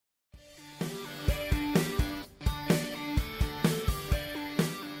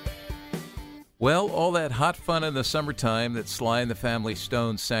Well, all that hot fun in the summertime that Sly and the Family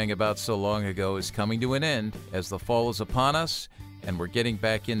Stone sang about so long ago is coming to an end as the fall is upon us and we're getting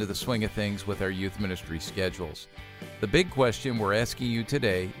back into the swing of things with our youth ministry schedules. The big question we're asking you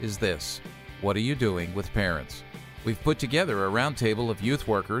today is this: what are you doing with parents? We've put together a roundtable of youth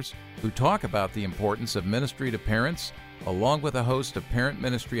workers who talk about the importance of ministry to parents, along with a host of parent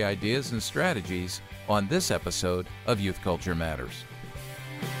ministry ideas and strategies on this episode of Youth Culture Matters.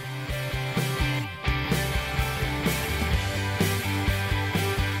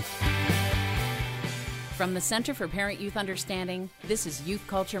 From the Center for Parent-Youth Understanding, this is Youth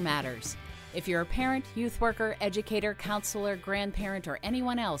Culture Matters. If you're a parent, youth worker, educator, counselor, grandparent, or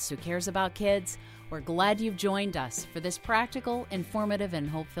anyone else who cares about kids, we're glad you've joined us for this practical, informative, and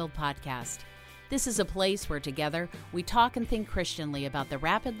hope-filled podcast. This is a place where together we talk and think Christianly about the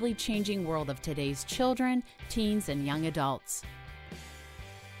rapidly changing world of today's children, teens, and young adults.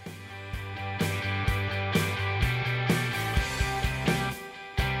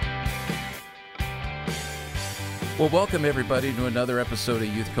 Well, welcome everybody to another episode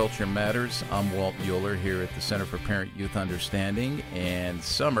of Youth Culture Matters. I'm Walt Mueller here at the Center for Parent-Youth Understanding, and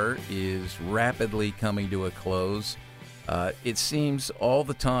summer is rapidly coming to a close. It seems all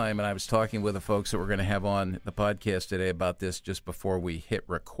the time, and I was talking with the folks that we're going to have on the podcast today about this just before we hit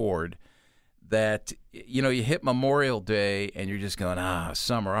record, that, you hit Memorial Day and you're just going,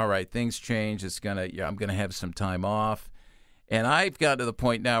 summer, all right, things change. I'm going to have some time off. And I've got to the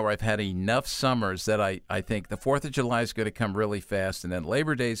point now where I've had enough summers that I think the 4th of July is going to come really fast, and then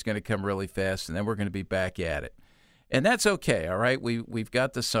Labor Day is going to come really fast, and then we're going to be back at it. And that's okay, all right? We've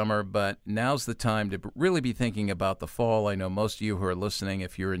got the summer, but now's the time to really be thinking about the fall. I know most of you who are listening,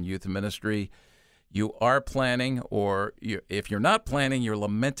 if you're in youth ministry, you are planning, or if you're not planning, you're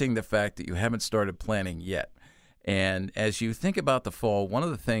lamenting the fact that you haven't started planning yet. And as you think about the fall, one of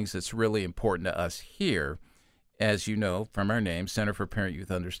the things that's really important to us here, as you know from our name, Center for Parent-Youth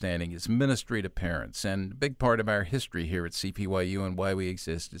Understanding, is ministry to parents. And a big part of our history here at CPYU and why we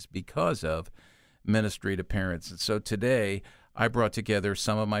exist is because of ministry to parents. And so today, I brought together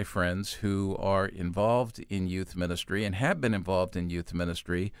some of my friends who are involved in youth ministry and have been involved in youth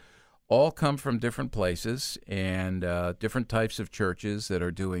ministry. All come from different places and different types of churches that are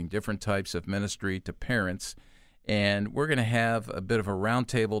doing different types of ministry to parents. And we're going to have a bit of a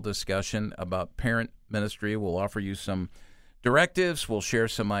roundtable discussion about parent ministry. We'll offer you some directives. We'll share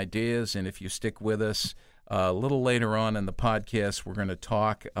some ideas. And if you stick with us a little later on in the podcast, we're going to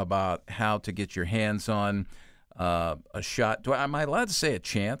talk about how to get your hands on a shot. Am I allowed to say a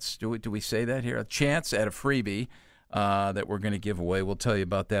chance? Do we say that here? A chance at a freebie that we're going to give away. We'll tell you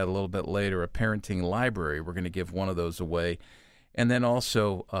about that a little bit later. A parenting library. We're going to give one of those away. And then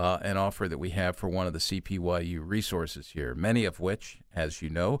also an offer that we have for one of the CPYU resources here, many of which, as you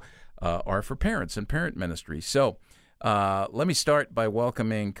know, are for parents and parent ministry. So let me start by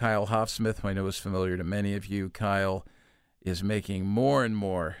welcoming Kyle Hoffsmith, who I know is familiar to many of you. Kyle is making more and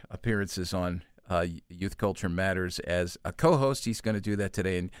more appearances on Youth Culture Matters as a co-host. He's going to do that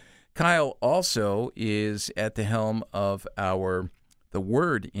today. And Kyle also is at the helm of the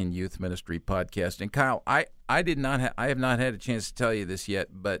Word in Youth Ministry podcast. And Kyle, I have not had a chance to tell you this yet,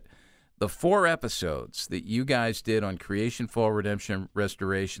 but the 4 episodes that you guys did on creation, fall, redemption,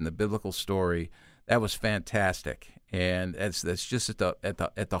 restoration, the biblical story, that was fantastic. And that's just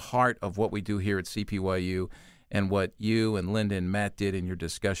at the heart of what we do here at CPYU, and what you and Linda and Matt did in your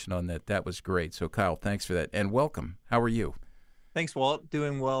discussion on that. That was great. So Kyle, thanks for that, and welcome. How are you? Thanks, Walt.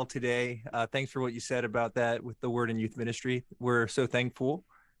 Doing well today. Thanks for what you said about that with the Word in Youth Ministry. We're so thankful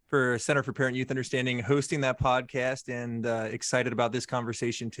for Center for Parent-Youth Understanding hosting that podcast, and excited about this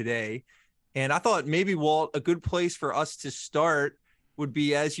conversation today. And I thought maybe, Walt, a good place for us to start would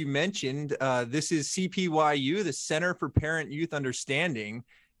be, as you mentioned, this is CPYU, the Center for Parent-Youth Understanding.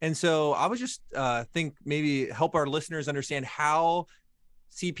 And so I would just think maybe help our listeners understand how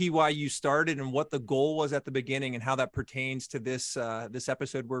CPYU started and what the goal was at the beginning, and how that pertains to this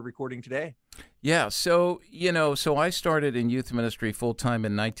episode we're recording today. Yeah, so I started in youth ministry full-time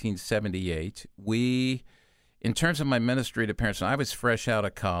in 1978. In terms of my ministry to parents, I was fresh out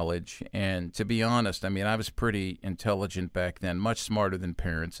of college, and to be honest, I was pretty intelligent back then, much smarter than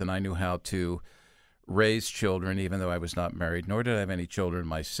parents, and I knew how to raise children, even though I was not married, nor did I have any children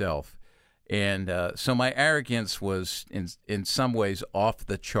myself. And so my arrogance was in some ways off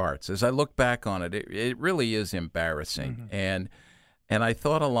the charts. As I look back on it, it really is embarrassing. Mm-hmm. And I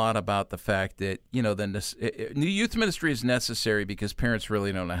thought a lot about the fact that, the youth ministry is necessary because parents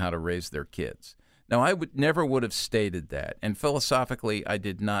really don't know how to raise their kids. Now, I never would have stated that. And philosophically, I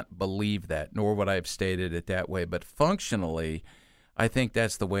did not believe that, nor would I have stated it that way. But functionally, I think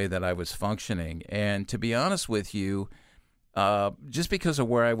that's the way that I was functioning. And to be honest with you, just because of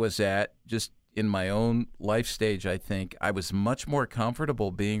where I was at, just in my own life stage, I think I was much more comfortable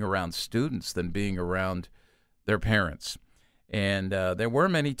being around students than being around their parents. And there were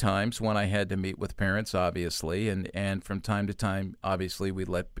many times when I had to meet with parents, obviously, and from time to time, obviously, we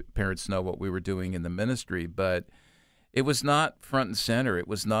let parents know what we were doing in the ministry, but it was not front and center. It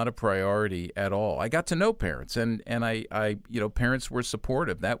was not a priority at all. I got to know parents, and I parents were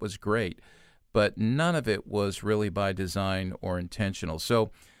supportive. That was great, but none of it was really by design or intentional.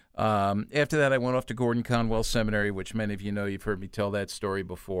 So after that, I went off to Gordon Conwell Seminary, which many of you know. You've heard me tell that story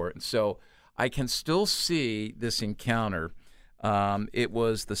before. And so I can still see this encounter. It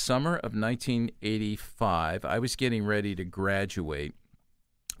was the summer of 1985. I was getting ready to graduate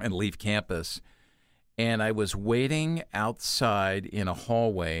and leave campus, and I was waiting outside in a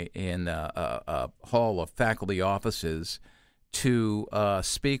hallway in a hall of faculty offices to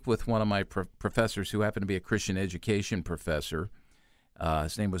speak with one of my professors who happened to be a Christian education professor.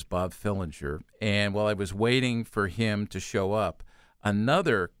 His name was Bob Fillinger. And while I was waiting for him to show up,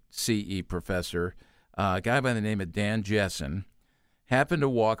 another CE professor, a guy by the name of Dan Jessen, happened to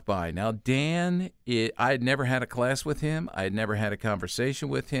walk by. Now, Dan, I had never had a class with him. I had never had a conversation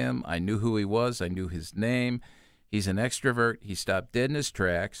with him. I knew who he was. I knew his name. He's an extrovert. He stopped dead in his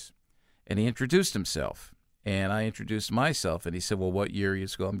tracks, and he introduced himself. And I introduced myself, and he said, well, what year are you at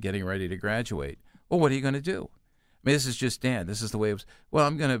school? I'm getting ready to graduate. Well, what are you going to do? I mean, this is just Dan. This is the way it was. Well,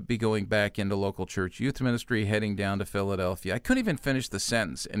 I'm going to be going back into local church youth ministry, heading down to Philadelphia. I couldn't even finish the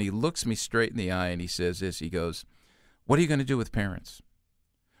sentence, and he looks me straight in the eye, and he says this. He goes, what are you going to do with parents?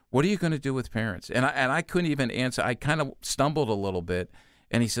 What are you going to do with parents? And I couldn't even answer. I kind of stumbled a little bit.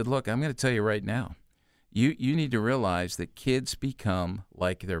 And he said, look, I'm going to tell you right now, you need to realize that kids become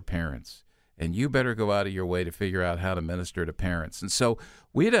like their parents. And you better go out of your way to figure out how to minister to parents. And so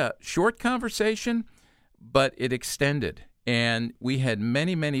we had a short conversation, but it extended. And we had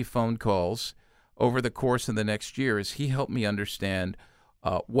many, many phone calls over the course of the next year as he helped me understand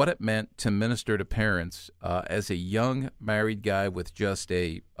what it meant to minister to parents as a young married guy with just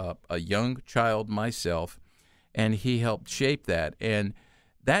a young child myself, and he helped shape that. And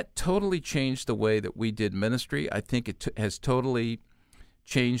that totally changed the way that we did ministry. I think it has totally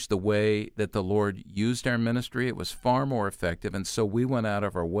changed the way that the Lord used our ministry. It was far more effective, and so we went out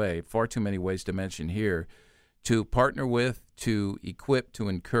of our way, far too many ways to mention here, to partner with, to equip, to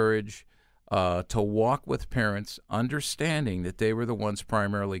encourage, to walk with parents, understanding that they were the ones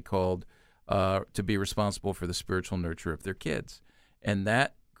primarily called to be responsible for the spiritual nurture of their kids. And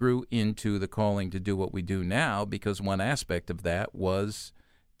that grew into the calling to do what we do now, because one aspect of that was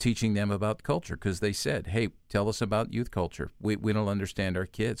teaching them about culture, because they said, hey, tell us about youth culture. We don't understand our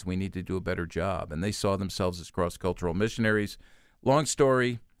kids. We need to do a better job. And they saw themselves as cross-cultural missionaries. Long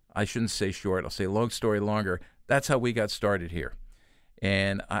story, I shouldn't say short, I'll say long story longer. That's how we got started here.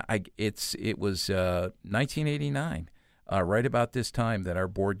 And it was 1989, right about this time, that our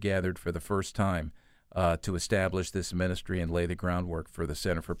board gathered for the first time to establish this ministry and lay the groundwork for the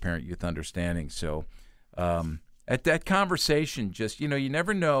Center for Parent Youth Understanding. So at that conversation, just, you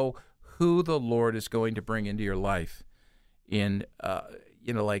never know who the Lord is going to bring into your life. Like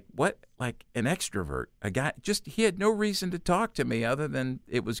an extrovert, a guy, just, he had no reason to talk to me other than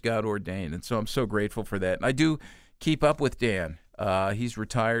it was God ordained. And so I'm so grateful for that. And I do keep up with Dan. He's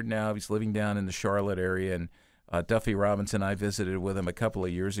retired now. He's living down in the Charlotte area, and Duffy Robinson, I visited with him a couple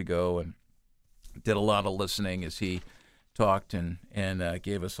of years ago and did a lot of listening as he talked and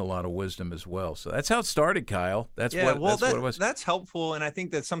gave us a lot of wisdom as well. So that's how it started, Kyle. That's what it was. That's helpful, and I think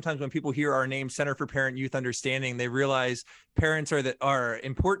that sometimes when people hear our name, Center for Parent Youth Understanding, they realize parents are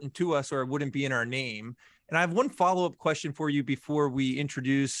important to us, or it wouldn't be in our name. And I have one follow-up question for you before we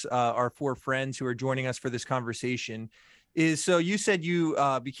introduce our four friends who are joining us for this conversation. So you said you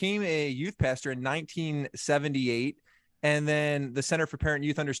became a youth pastor in 1978, and then the Center for Parent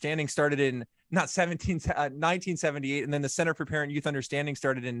Youth Understanding started in 1978, and then the Center for Parent Youth Understanding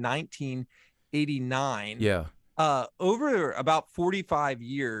started in 1989. Yeah. Over about 45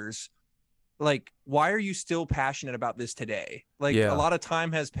 years, like, why are you still passionate about this today? Like, a lot of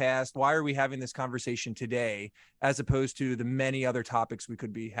time has passed. Why are we having this conversation today as opposed to the many other topics we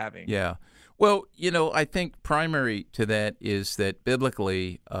could be having? Yeah. Well, I think primary to that is that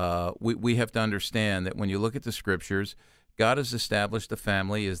biblically, we have to understand that when you look at the scriptures, God has established the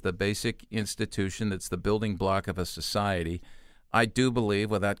family as the basic institution that's the building block of a society. I do believe,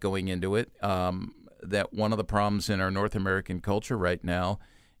 without going into it, that one of the problems in our North American culture right now,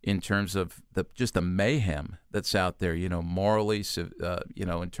 in terms of the mayhem that's out there, morally,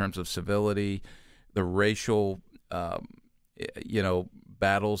 in terms of civility, the racial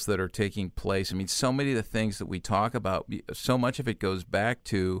battles that are taking place. I mean, so many of the things that we talk about, so much of it goes back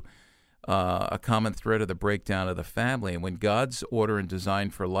to a common thread of the breakdown of the family. And when God's order and design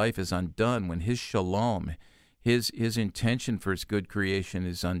for life is undone, when his shalom, his intention for his good creation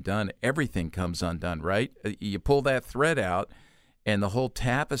is undone, everything comes undone, right? You pull that thread out, and the whole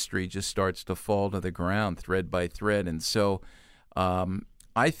tapestry just starts to fall to the ground, thread by thread. And so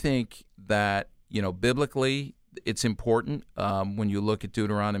I think that, biblically, it's important. When you look at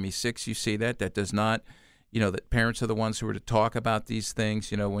Deuteronomy 6, you see that does not, that parents are the ones who are to talk about these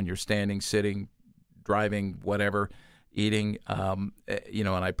things, when you're standing, sitting, driving, whatever, eating, and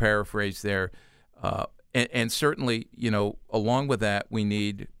I paraphrase there. And certainly, along with that, we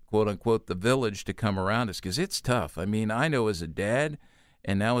need, quote unquote, the village to come around us, because it's tough. I mean, I know as a dad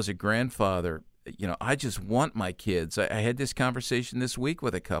and now as a grandfather, I just want my kids. I had this conversation this week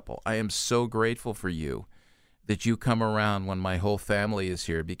with a couple. I am so grateful for you that you come around when my whole family is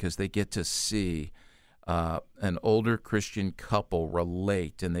here, because they get to see an older Christian couple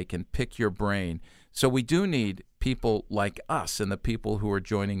relate, and they can pick your brain. So we do need people like us and the people who are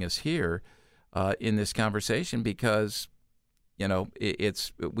joining us here in this conversation, because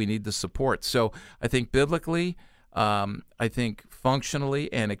we need the support. So I think biblically, I think functionally,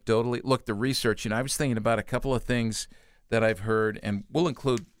 anecdotally, look, the research. I was thinking about a couple of things that I've heard, and we'll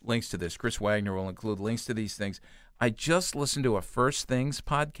include links to this. Chris Wagner will include links to these things. I just listened to a First Things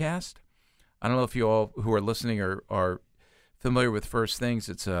podcast. I don't know if you all who are listening are familiar with First Things.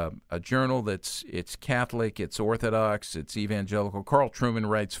 It's a journal it's Catholic, it's Orthodox, it's evangelical. Carl Trueman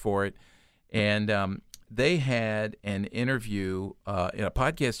writes for it. And they had an interview, in a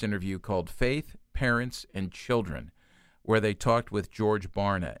podcast interview called Faith, Parents, and Children, where they talked with George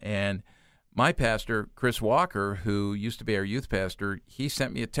Barna. And my pastor, Chris Walker, who used to be our youth pastor, he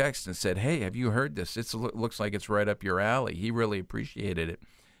sent me a text and said, "Hey, have you heard this? It looks like it's right up your alley." He really appreciated it.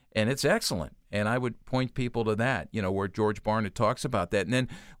 And it's excellent. And I would point people to that, where George Barna talks about that. And then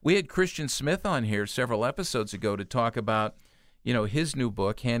we had Christian Smith on here several episodes ago to talk about, his new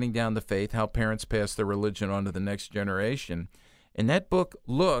book, Handing Down the Faith, How Parents Pass Their Religion On to the Next Generation. And that book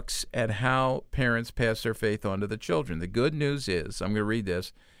looks at how parents pass their faith on to the children. The good news is, I'm going to read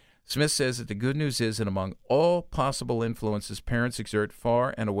this, Smith says that the good news is that among all possible influences, parents exert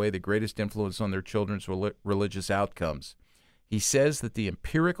far and away the greatest influence on their children's religious outcomes. He says that the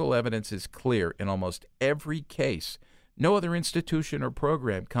empirical evidence is clear in almost every case. No other institution or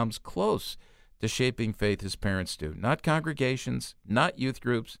program comes close to shaping faith as parents do. Not congregations, not youth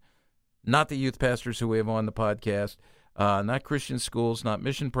groups, not the youth pastors who we have on the podcast, not Christian schools, not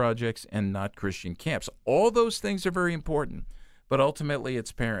mission projects, and not Christian camps. All those things are very important, but ultimately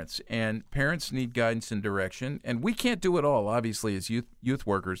it's parents. And parents need guidance and direction. And we can't do it all, obviously, as youth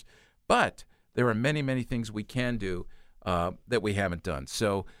workers, but there are many, many things we can do that we haven't done.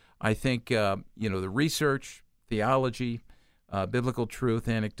 So I think, the research, theology, biblical truth,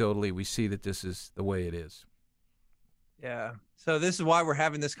 anecdotally, we see that this is the way it is. Yeah. So this is why we're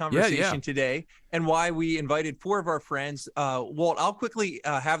having this conversation today, and why we invited 4 of our friends. Walt, I'll quickly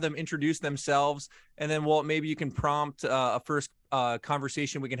have them introduce themselves, and then Walt, maybe you can prompt a first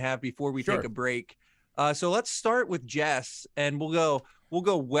conversation we can have before we take a break. So let's start with Jess, and we'll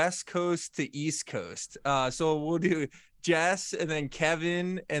go West Coast to East Coast. So we'll do Jess, and then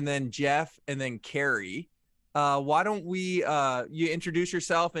Kevin, and then Jeff, and then Carrie. Why don't we you introduce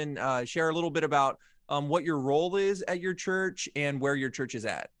yourself and share a little bit about what your role is at your church and where your church is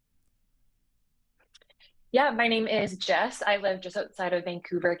at? Yeah, my name is Jess. I live just outside of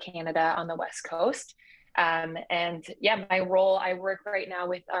Vancouver, Canada, on the West Coast. And yeah, my role, I work right now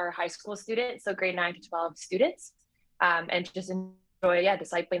with our high school students, so grade 9 to 12 students, and just enjoy,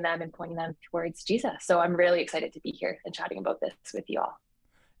 discipling them and pointing them towards Jesus. So I'm really excited to be here and chatting about this with you all.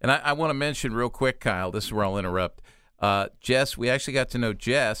 And I want to mention real quick, Kyle, this is where I'll interrupt. Jess, we actually got to know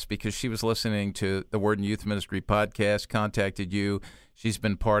Jess because she was listening to the Word and Youth Ministry podcast, contacted you. She's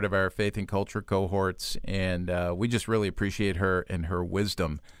been part of our faith and culture cohorts, and we just really appreciate her and her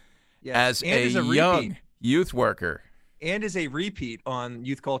wisdom as a young youth worker. And as a repeat on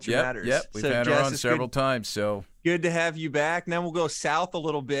Youth Culture Matters. Yep, we've had her on several times. So good to have you back. Now we'll go south a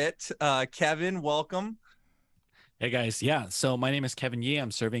little bit. Kevin, welcome. Hey guys, yeah. So my name is Kevin Yee.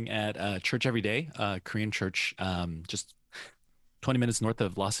 I'm serving at Church Every Day, Korean church, just 20 minutes north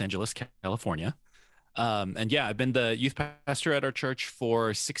of Los Angeles, California. And yeah, I've been the youth pastor at our church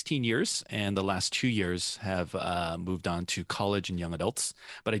for 16 years, and the last 2 years have moved on to college and young adults.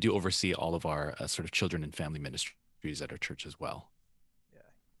 But I do oversee all of our sort of children and family ministries at our church as well. Yeah,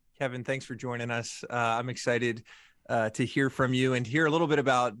 Kevin, thanks for joining us. I'm excited to hear from you and hear a little bit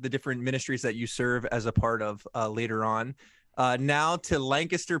about the different ministries that you serve as a part of later on. Now to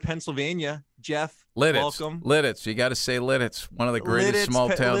Lancaster, Pennsylvania. Jeff, Lidditz. welcome. Lidditz. You got to say Lidditz, one of the greatest small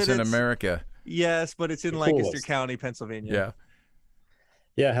towns in America. Yes, but it's in Lancaster County, Pennsylvania. Yeah.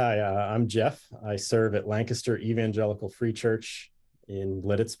 Yeah, hi, I'm Jeff. I serve at Lancaster Evangelical Free Church in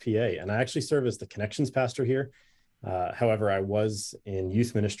Lidditz, PA, and I actually serve as the connections pastor here. However, I was in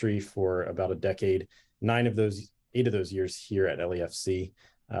youth ministry for about a decade, 8 of those years here at LEFC.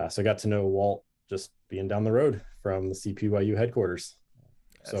 So I got to know Walt just being down the road from the CPYU headquarters.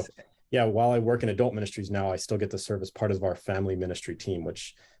 So yeah, while I work in adult ministries now, I still get to serve as part of our family ministry team,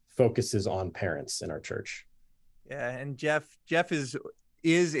 which focuses on parents in our church. Yeah, and Jeff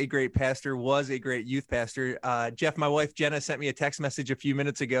is a great pastor, was a great youth pastor. Jeff, my wife Jenna sent me a text message a few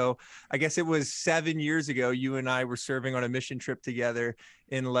minutes ago. I guess it was 7 years ago. You and I were serving on a mission trip together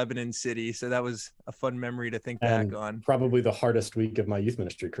in Lebanon City. So that was a fun memory to think back on. Probably the hardest week of my youth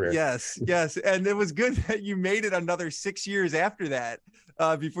ministry career. Yes. And it was good that you made it another 6 years after that,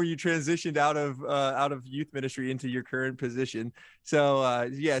 before you transitioned out of youth ministry into your current position. So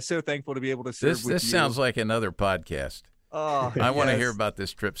so thankful to be able to serve with you. This sounds like another podcast. Oh, I want to hear about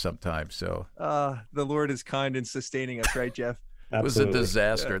this trip sometime. So the Lord is kind in sustaining us, right, Jeff? It was a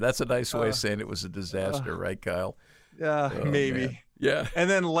disaster. That's a nice way of saying it was a disaster, right, Kyle? Yeah, maybe. Man. Yeah. And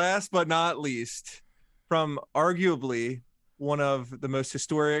then last but not least, from arguably one of the most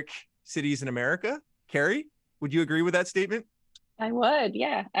historic cities in America, Carrie, would you agree with that statement? I would,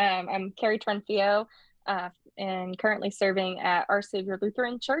 yeah. I'm Carrie Trenfio, and currently serving at Our Savior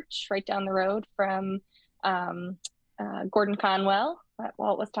Lutheran Church right down the road from Gordon Conwell, that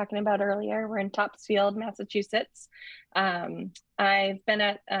Walt was talking about earlier. We're in Topsfield, Massachusetts. I've been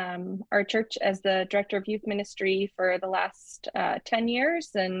at our church as the director of youth ministry for the last 10 years,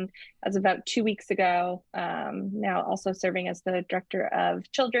 and as about 2 weeks ago, now also serving as the director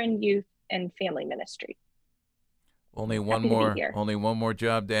of children, youth, and family ministry. Only one more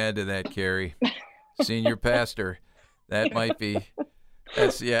job to add to that, Carrie. Senior pastor. That might be.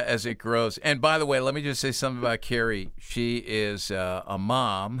 As it grows. And by the way, let me just say something about Carrie. She is a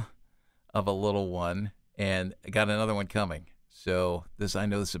mom of a little one and got another one coming. So I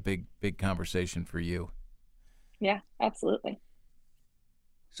know this is a big conversation for you. Yeah, absolutely.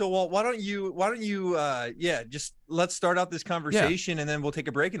 So, Walt, why don't you just let's start out this conversation and then we'll take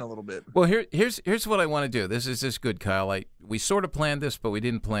a break in a little bit. Well, here's what I want to do. This is good, Kyle. We sort of planned this, but we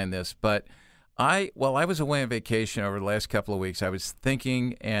didn't plan this. But while I was away on vacation over the last couple of weeks, I was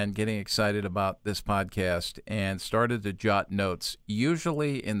thinking and getting excited about this podcast and started to jot notes,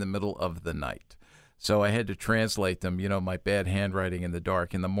 usually in the middle of the night. So I had to translate them, my bad handwriting in the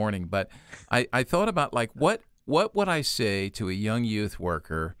dark in the morning. But I thought about, what would I say to a young youth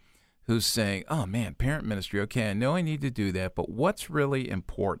worker who's saying, oh, man, parent ministry, okay, I know I need to do that, but what's really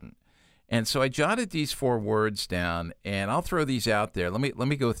important? And so I jotted these 4 words down, and I'll throw these out there. Let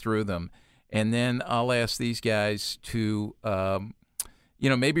me go through them. And then I'll ask these guys to,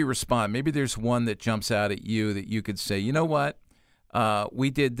 maybe respond. Maybe there's one that jumps out at you that you could say, you know what, we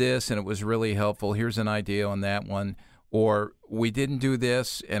did this and it was really helpful. Here's an idea on that one. Or we didn't do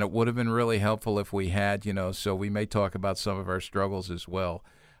this and it would have been really helpful if we had, so we may talk about some of our struggles as well.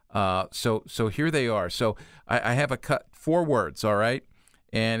 So here they are. So I have 4 words, all right?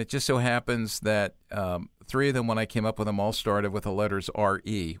 And it just so happens that 3 of them, when I came up with them, all started with the letters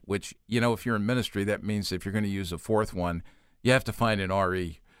R-E, which, if you're in ministry, that means if you're going to use a 4th one, you have to find an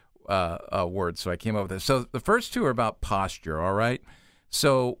R-E word. So I came up with this. So the first 2 are about posture, all right?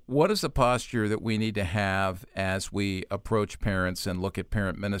 So what is the posture that we need to have as we approach parents and look at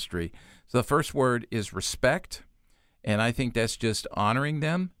parent ministry? So the first word is respect, and I think that's just honoring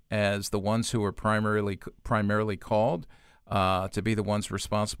them as the ones who are primarily called to be the ones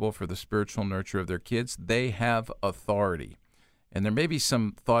responsible for the spiritual nurture of their kids. They have authority. And there may be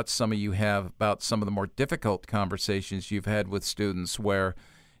some thoughts some of you have about some of the more difficult conversations you've had with students where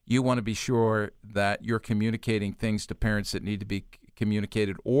you want to be sure that you're communicating things to parents that need to be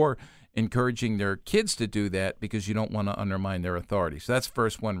communicated or encouraging their kids to do that because you don't want to undermine their authority. So that's the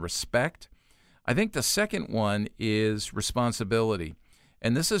first one, respect. I think the second one is responsibility.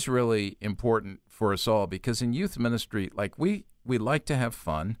 And this is really important for us all because in youth ministry, we like to have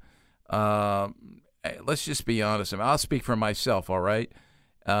fun. Let's just be honest. I'll speak for myself, all right?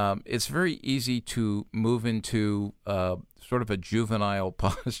 It's very easy to move into sort of a juvenile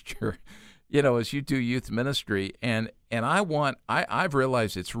posture, as you do youth ministry. And I've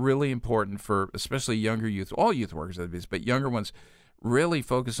realized it's really important for especially younger youth, all youth workers, but younger ones, really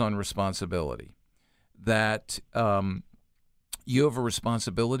focus on responsibility. That you have a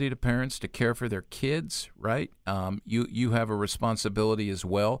responsibility to parents to care for their kids, right? You have a responsibility as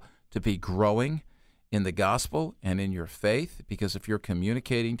well to be growing in the gospel and in your faith, because if you're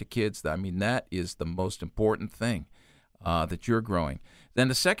communicating to kids, I mean, that is the most important thing, that you're growing. Then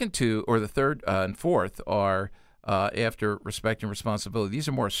the second two, or the third and fourth, are after respect and responsibility. These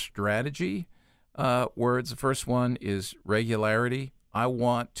are more strategy words. The first one is regularity. I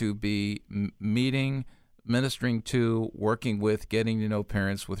want to be meeting, ministering to, working with, getting to know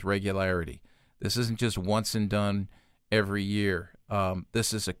parents with regularity. This isn't just once and done every year.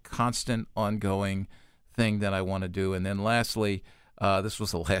 This is a constant, ongoing thing that I want to do. And then lastly, this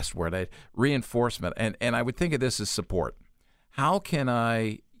was the last word, reinforcement. And I would think of this as support. How can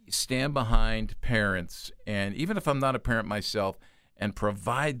I stand behind parents, and even if I'm not a parent myself, and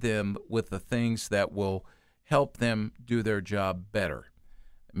provide them with the things that will help them do their job better?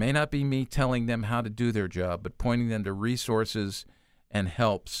 It may not be me telling them how to do their job, but pointing them to resources and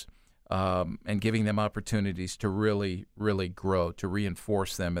helps, and giving them opportunities to really, really grow, to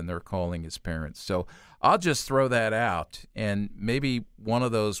reinforce them in their calling as parents. So I'll just throw that out, and maybe one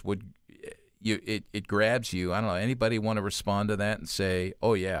of those would, it grabs you. I don't know, anybody want to respond to that and say,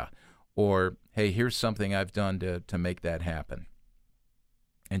 oh yeah, or hey, here's something I've done to make that happen?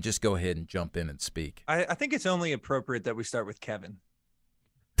 And just go ahead and jump in and speak. I think it's only appropriate that we start with Kevin.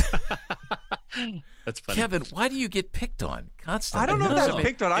 That's funny. Kevin, why do you get picked on constantly? I don't know if that's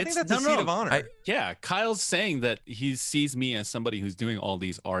picked on. I think that's a seat of honor. Yeah, Kyle's saying that he sees me as somebody who's doing all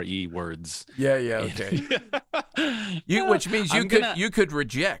these RE words. Yeah, okay. Which means you could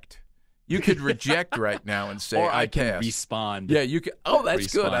reject. You could reject right now and say, or I can pass. Respond. Yeah, you can. Oh, that's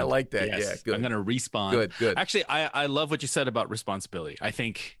respond. good. I like that. Yes, yeah, good. I'm going to respond. Good. Actually, I love what you said about responsibility. I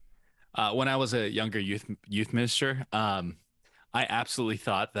think when I was a younger youth minister, I absolutely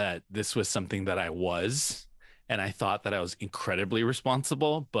thought that this was something that I was, and I thought that I was incredibly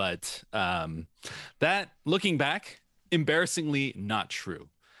responsible. But that, looking back, embarrassingly not true.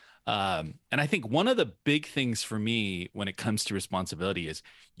 And I think one of the big things for me when it comes to responsibility is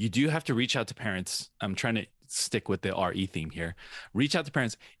you do have to reach out to parents. I'm trying to stick with the RE theme here. Reach out to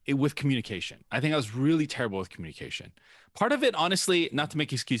parents with communication. I think I was really terrible with communication. Part of it, honestly, not to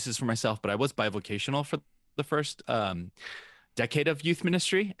make excuses for myself, but I was bivocational for the first decade of youth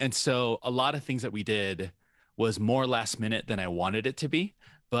ministry. And so a lot of things that we did was more last minute than I wanted it to be.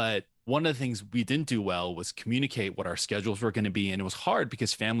 But one of the things we didn't do well was communicate what our schedules were going to be. And it was hard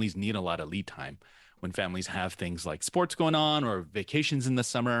because families need a lot of lead time when families have things like sports going on or vacations in the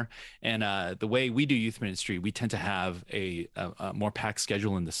summer. And the way we do youth ministry, we tend to have a more packed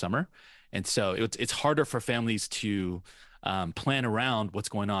schedule in the summer. And so it's harder for families to plan around what's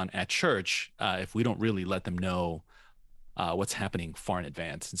going on at church if we don't really let them know what's happening far in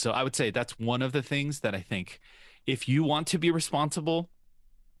advance. And so I would say that's one of the things that I think if you want to be responsible,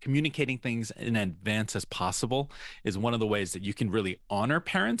 communicating things in advance as possible is one of the ways that you can really honor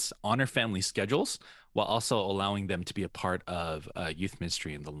parents, honor family schedules, while also allowing them to be a part of youth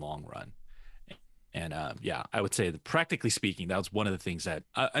ministry in the long run. And I would say that practically speaking, that was one of the things that,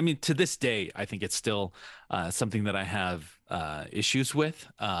 I mean, to this day, I think it's still something that I have issues with,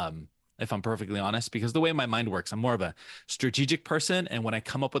 if I'm perfectly honest, because the way my mind works, I'm more of a strategic person. And when I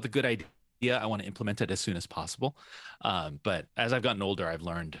come up with a good idea, I want to implement it as soon as possible. But as I've gotten older, I've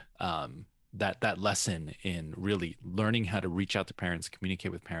learned that lesson in really learning how to reach out to parents,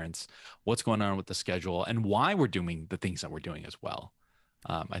 communicate with parents, what's going on with the schedule, and why we're doing the things that we're doing as well.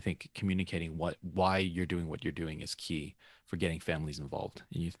 I think communicating why you're doing what you're doing is key for getting families involved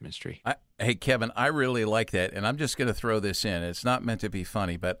in youth ministry. Hey, Kevin, I really like that. And I'm just going to throw this in. It's not meant to be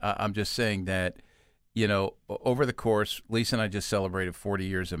funny, but I'm just saying that, you know, over the course, Lisa and I just celebrated 40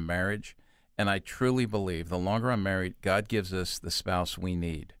 years of marriage. And I truly believe the longer I'm married, God gives us the spouse we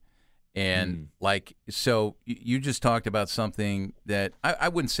need. And so you just talked about something that I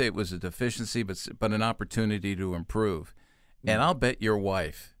wouldn't say it was a deficiency, but an opportunity to improve. And I'll bet your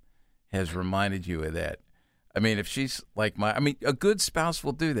wife has reminded you of that. I mean, if she's like a good spouse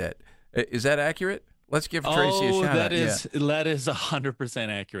will do that. Is that accurate? Let's give Tracy a shout out. That is 100%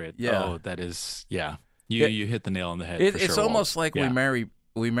 accurate. Yeah. Oh, that is, yeah. You hit the nail on the head. It's almost like we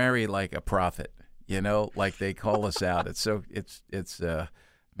marry like a prophet, you know, like they call us out. It's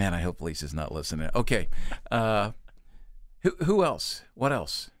man, I hope Lisa's not listening. Okay. Who else? What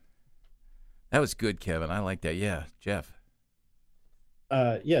else? That was good, Kevin. I like that. Yeah. Jeff.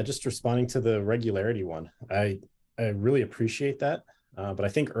 Just responding to the regularity one. I really appreciate that. But I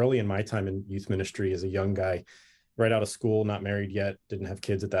think early in my time in youth ministry as a young guy, right out of school, not married yet, didn't have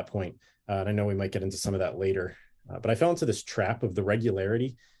kids at that point. And I know we might get into some of that later. But I fell into this trap of the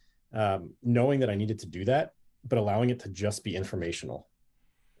regularity, knowing that I needed to do that, but allowing it to just be informational.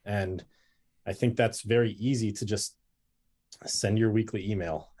 And I think that's very easy to just send your weekly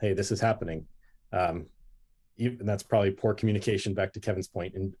email. Hey, this is happening. And that's probably poor communication, back to Kevin's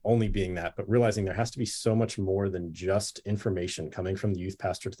point, and only being that, but realizing there has to be so much more than just information coming from the youth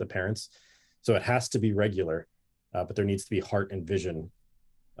pastor to the parents. So it has to be regular, but there needs to be heart and vision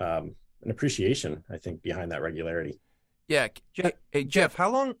and appreciation, I think, behind that regularity. Yeah. Jeff, how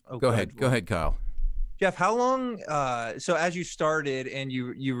long? Oh, go ahead, Kyle. Jeff, how long? So as you started and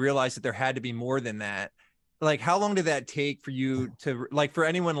you realized that there had to be more than that, like how long did that take for you to, like, for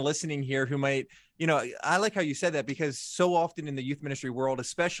anyone listening here who might, I like how you said that, because so often in the youth ministry world,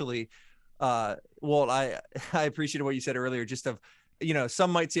 especially, Walt, I appreciated what you said earlier, just of,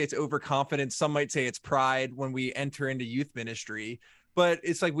 some might say it's overconfidence, some might say it's pride when we enter into youth ministry, but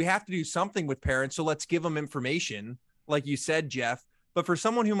it's like we have to do something with parents. So let's give them information, like you said, Jeff. But for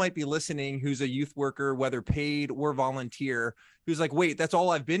someone who might be listening, who's a youth worker, whether paid or volunteer, who's like, wait, that's all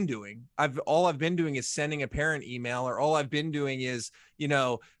I've been doing. All I've been doing is sending a parent email, or all I've been doing is,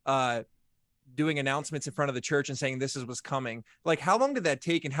 doing announcements in front of the church and saying this is what's coming. Like, how long did that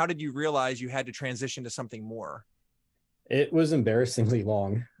take, and how did you realize you had to transition to something more? It was embarrassingly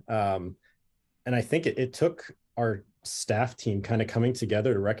long. And I think it took our staff team kind of coming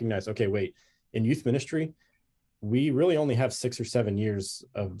together to recognize, okay, wait, in youth ministry, we really only have 6 or 7 years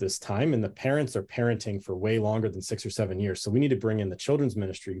of this time, and the parents are parenting for way longer than 6 or 7 years. So we need to bring in the children's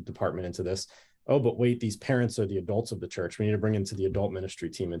ministry department into this. Oh, but wait, these parents are the adults of the church. We need to bring into the adult ministry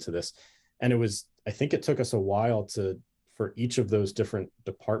team into this. And I think it took us a while for each of those different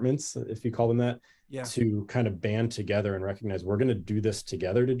departments, if you call them that, to kind of band together and recognize we're going to do this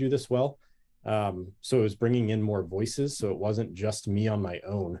together to do this well. So it was bringing in more voices. So it wasn't just me on my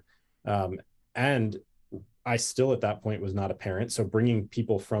own. And I still at that point was not a parent. So bringing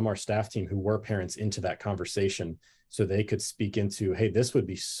people from our staff team who were parents into that conversation so they could speak into, hey, this would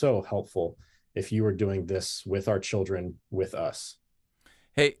be so helpful if you were doing this with our children, with us.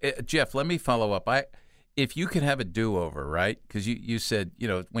 Hey, Jeff, let me follow up. If you could have a do-over, right? Because you said,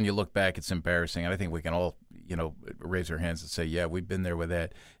 when you look back, it's embarrassing. And I think we can all, raise our hands and say, yeah, we've been there with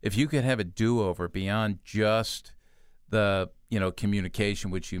that. If you could have a do-over beyond just the,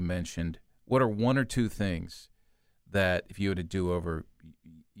 communication, which you mentioned, what are one or two things that if you had a do-over,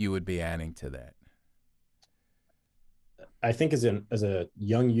 you would be adding to that? I think as a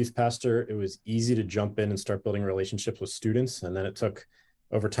young youth pastor, it was easy to jump in and start building relationships with students. And then it took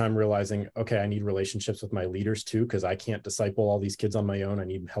over time realizing, okay, I need relationships with my leaders too, because I can't disciple all these kids on my own. I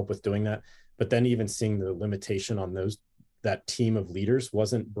need help with doing that. But then even seeing the limitation on that team of leaders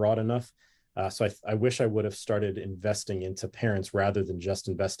wasn't broad enough. So I wish I would have started investing into parents rather than just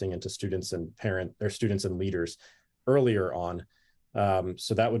investing into students and students and leaders earlier on.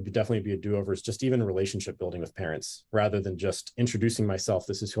 So that would definitely be a do-over, is just even relationship building with parents rather than just introducing myself.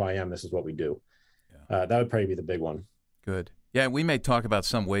 This is who I am. This is what we do. Yeah. That would probably be the big one. Good. Yeah, we may talk about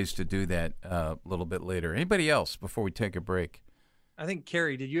some ways to do that a little bit later. Anybody else before we take a break? I think,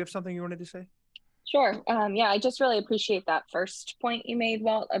 Carrie, did you have something you wanted to say? Sure. I just really appreciate that first point you made,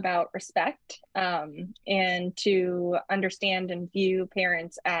 Walt, about respect, and to understand and view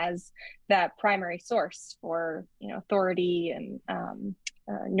parents as that primary source for, authority and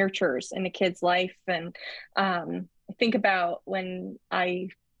nurtures in a kid's life. And I think about when I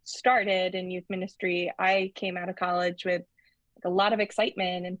started in youth ministry, I came out of college with a lot of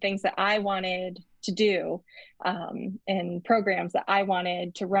excitement and things that I wanted to do, and programs that I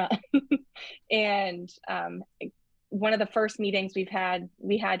wanted to run. And one of the first meetings we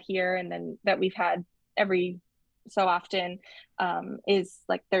had here, and then that we've had every so often, is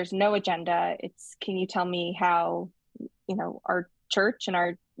like, there's no agenda. It's, can you tell me how, our church and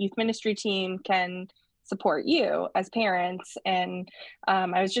our youth ministry team can support you as parents? And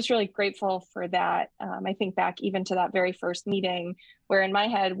I was just really grateful for that. I think back even to that very first meeting, where in my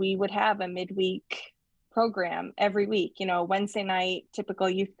head we would have a midweek program every week, Wednesday night, typical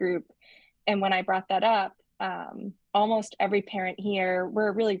youth group. And when I brought that up, almost every parent here, we're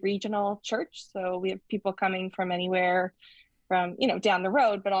a really regional church, so we have people coming from anywhere from down the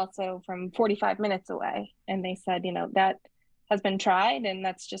road, but also from 45 minutes away. And they said, that has been tried, and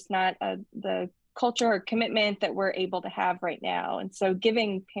that's just not the culture or commitment that we're able to have right now. And so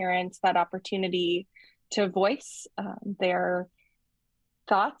giving parents that opportunity to voice their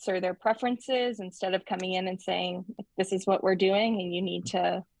thoughts or their preferences, instead of coming in and saying, this is what we're doing and you need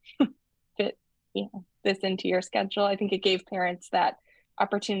to fit this into your schedule. I think it gave parents that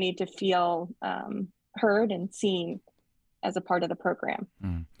opportunity to feel heard and seen as a part of the program.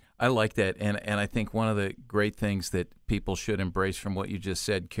 I like that. And I think one of the great things that people should embrace from what you just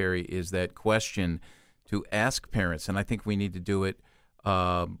said, Carrie, is that question to ask parents. And I think we need to do it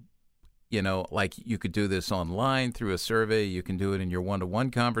like you could do this online through a survey. You can do it in your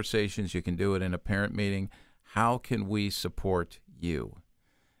one-to-one conversations. You can do it in a parent meeting. How can we support you?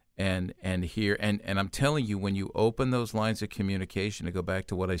 And here, and I'm telling you, when you open those lines of communication, to go back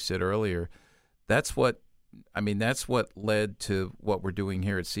to what I said earlier, that's what led to what we're doing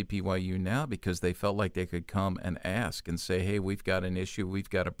here at CPYU now, because they felt like they could come and ask and say, hey, we've got an issue, we've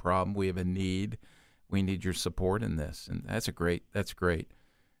got a problem, we have a need, we need your support in this. And that's great.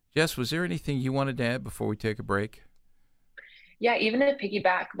 Jess, was there anything you wanted to add before we take a break? Yeah, even to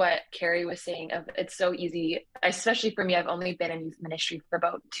piggyback what Carrie was saying, it's so easy, especially for me. I've only been in youth ministry for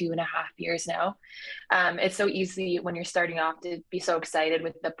about 2.5 years now. It's so easy when you're starting off to be so excited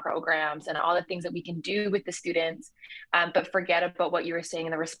with the programs and all the things that we can do with the students, but forget about what you were saying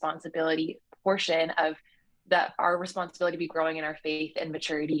in the responsibility portion of our responsibility to be growing in our faith and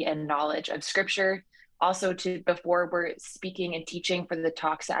maturity and knowledge of Scripture. Also, before we're speaking and teaching, for the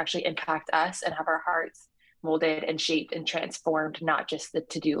talks to actually impact us and have our hearts molded and shaped and transformed, not just the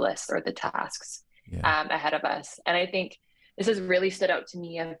to-do list or the tasks ahead of us. And I think this has really stood out to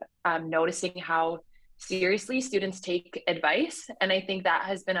me of noticing how seriously students take advice. And I think that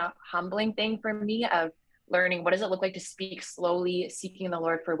has been a humbling thing for me, of learning what does it look like to speak slowly, seeking the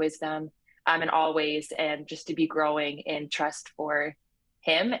Lord for wisdom in all ways, and just to be growing in trust for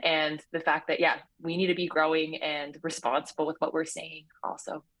Him, and the fact that, we need to be growing and responsible with what we're saying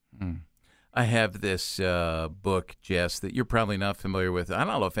also. I have this book, Jess, that you're probably not familiar with. I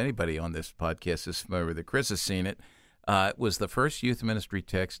don't know if anybody on this podcast is familiar with it. Chris has seen it. It was the first youth ministry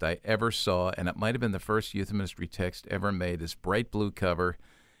text I ever saw, and it might have been the first youth ministry text ever made. This bright blue cover,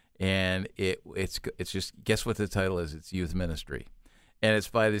 and it's just, guess what the title is? It's Youth Ministry. And it's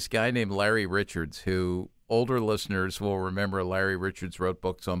by this guy named Larry Richards, who older listeners will remember. Larry Richards wrote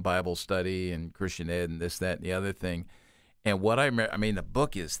books on Bible study and Christian ed and this, that, and the other thing. And what the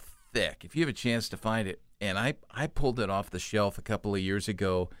book is thick. If you have a chance to find it, and I pulled it off the shelf a couple of years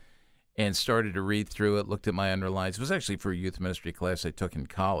ago and started to read through it, looked at my underlines. It was actually for a youth ministry class I took in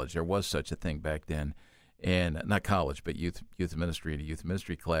college. There was such a thing back then, and not college, but youth ministry and a youth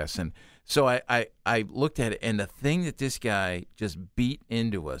ministry class. And so I looked at it, and the thing that this guy just beat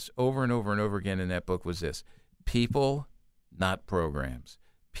into us over and over and over again in that book was this: people, not programs.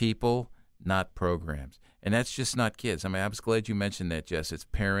 People, not programs. And that's just not kids. I was glad you mentioned that, Jess. It's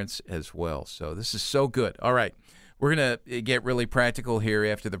parents as well. So this is so good. All right. We're going to get really practical here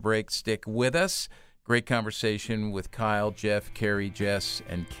after the break. Stick with us. Great conversation with Kyle, Jeff, Carrie, Jess,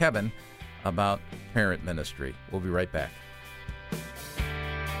 and Kevin about parent ministry. We'll be right back.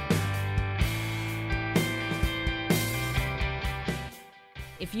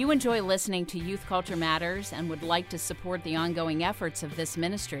 If you enjoy listening to Youth Culture Matters and would like to support the ongoing efforts of this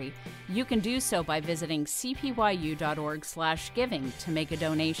ministry, you can do so by visiting cpyu.org/giving to make a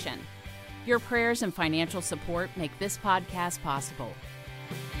donation. Your prayers and financial support make this podcast possible.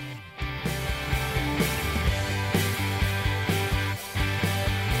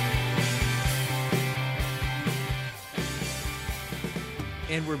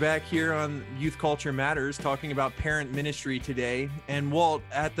 And we're back here on Youth Culture Matters talking about parent ministry today. And Walt,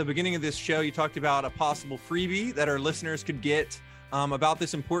 at the beginning of this show, you talked about a possible freebie that our listeners could get about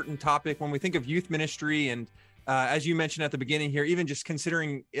this important topic. When we think of youth ministry, and as you mentioned at the beginning here, even just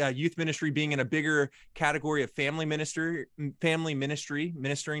considering youth ministry being in a bigger category of family ministry,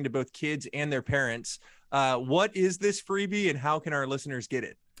 ministering to both kids and their parents, what is this freebie and how can our listeners get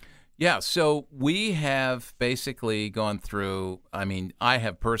it? Yeah, so we have basically gone through, I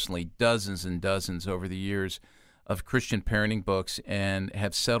have personally dozens and dozens over the years of Christian parenting books, and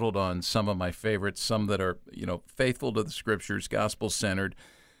have settled on some of my favorites, some that are, faithful to the Scriptures, gospel-centered,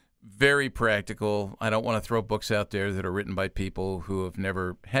 very practical. I don't want to throw books out there that are written by people who have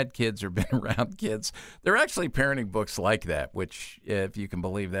never had kids or been around kids. They're actually parenting books like that, which, if you can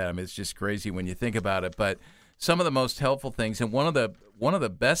believe that, it's just crazy when you think about it. But some of the most helpful things, and one of the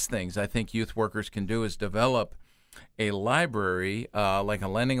best things I think youth workers can do, is develop a library, like a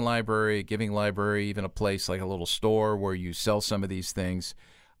lending library, a giving library, even a place like a little store where you sell some of these things,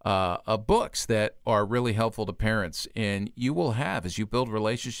 of books that are really helpful to parents. And you will have, as you build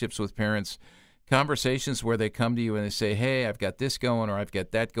relationships with parents, conversations where they come to you and they say, hey, I've got this going or I've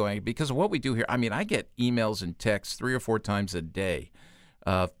got that going. Because of what we do here, I get emails and texts 3 or 4 times a day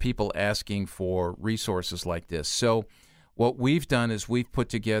of people asking for resources like this. So what we've done is we've put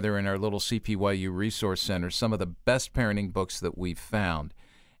together in our little CPYU Resource Center some of the best parenting books that we've found,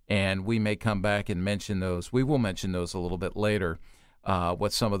 and we may come back and mention those. We will mention those a little bit later,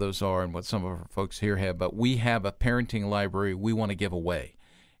 what some of those are and what some of our folks here have. But we have a parenting library we want to give away.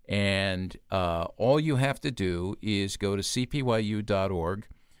 And all you have to do is go to cpyu.org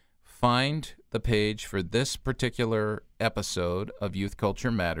find the page for this particular episode of Youth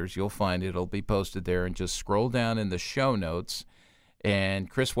Culture Matters. You'll find it. It'll be posted there, and just scroll down in the show notes, and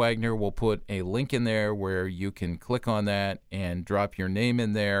Chris Wagner will put a link in there where you can click on that and drop your name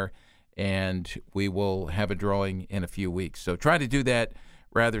in there, and we will have a drawing in a few weeks. So try to do that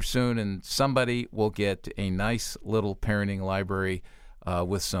rather soon, and somebody will get a nice little parenting library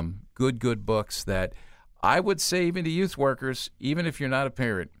with some good books that I would say, even to youth workers, even if you're not a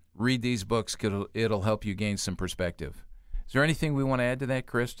parent, read these books. It'll help you gain some perspective. Is there anything we want to add to that,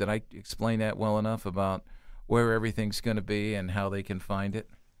 Chris? Did I explain that well enough about where everything's going to be and how they can find it?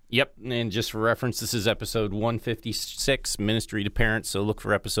 Yep, and just for reference, this is episode 156, Ministry to Parents. So look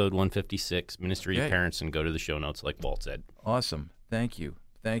for episode 156, Ministry to Parents, and go to the show notes like Walt said. Awesome. Thank you.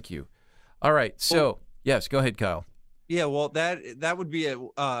 All right, so yes, go ahead, Kyle. Yeah, well, that would be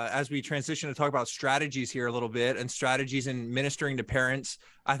as we transition to talk about strategies here a little bit, and strategies in ministering to parents.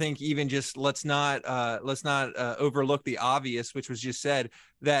 I think even just let's not overlook the obvious, which was just said,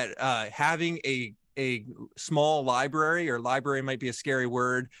 that having a small library, or library might be a scary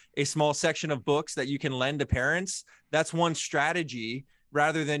word, a small section of books that you can lend to parents. That's one strategy,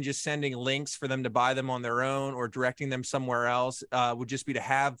 rather than just sending links for them to buy them on their own or directing them somewhere else. Would just be to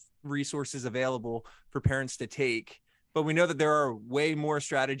have resources available for parents to take. But we know that there are way more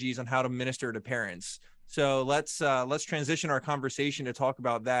strategies on how to minister to parents. So let's transition our conversation to talk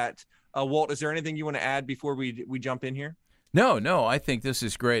about that. Walt, is there anything you want to add before we jump in here? No, I think this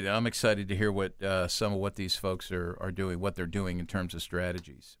is great. I'm excited to hear what some of what these folks are doing, what they're doing in terms of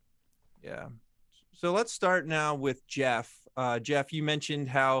strategies. Yeah. So let's start now with Jeff. Jeff, you mentioned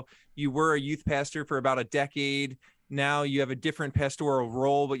how you were a youth pastor for about a decade. Now you have a different pastoral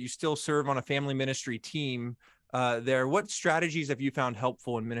role, but you still serve on a family ministry team there. What strategies have you found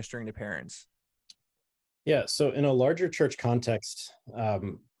helpful in ministering to parents? Yeah, so in a larger church context,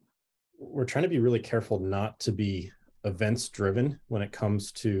 we're trying to be really careful not to be events driven when it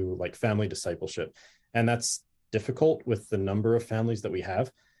comes to like family discipleship. And that's difficult with the number of families that we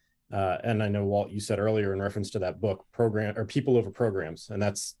have. And I know, Walt, you said earlier in reference to that book, program or people over programs, and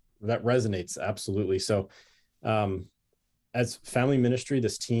that resonates absolutely. So as family ministry,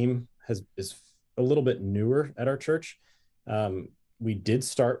 this team is a little bit newer at our church. We did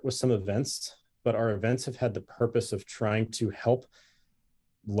start with some events, but our events have had the purpose of trying to help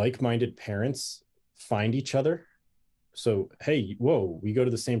like-minded parents find each other. So, hey, whoa, we go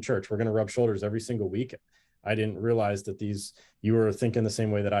to the same church. We're going to rub shoulders every single week. I didn't realize that you were thinking the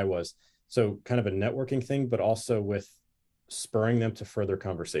same way that I was. So kind of a networking thing, but also with spurring them to further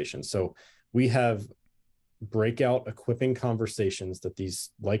conversations. So we have breakout equipping conversations that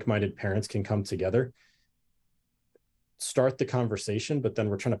these like-minded parents can come together, start the conversation, but then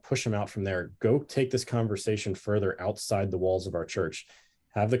we're trying to push them out from there. Go take this conversation further outside the walls of our church.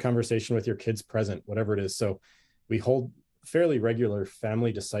 Have the conversation with your kids present, whatever it is. So we hold fairly regular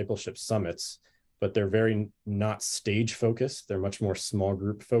family discipleship summits, but they're very not stage focused. They're much more small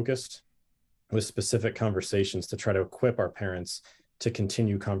group focused with specific conversations to try to equip our parents to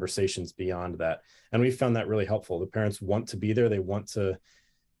continue conversations beyond that. And we found that really helpful. The parents want to be there. They want to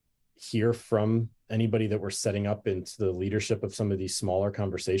hear from anybody that we're setting up into the leadership of some of these smaller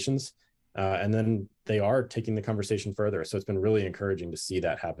conversations. And then they are taking the conversation further. So it's been really encouraging to see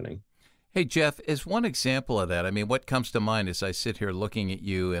that happening. Hey, Jeff, as one example of that, I mean, what comes to mind as I sit here looking at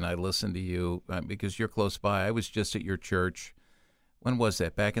you and I listen to you, because you're close by. I was just at your church. When was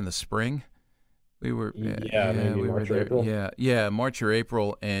that? Back in the spring? We were, maybe March or April. Yeah, March or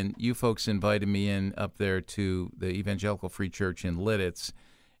April, and you folks invited me in up there to the Evangelical Free Church in Lidditz,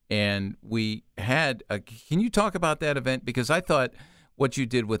 and we had can you talk about that event? Because I thought what you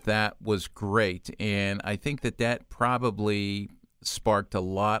did with that was great, and I think that probably sparked a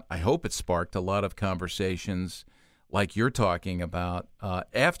lot, I hope it sparked a lot of conversations like you're talking about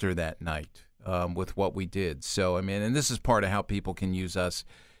after that night with what we did. So, I mean, and this is part of how people can use us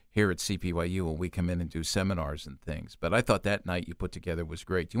here at CPYU when we come in and do seminars and things. But I thought that night you put together was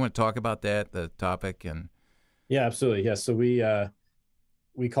great. Do you want to talk about that, the topic? And yeah, absolutely. Yeah, so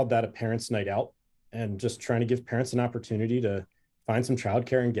we called that a parents' night out, and just trying to give parents an opportunity to find some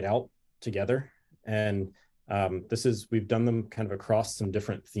childcare and get out together. And we've done them kind of across some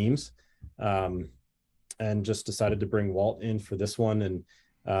different themes, and just decided to bring Walt in for this one. And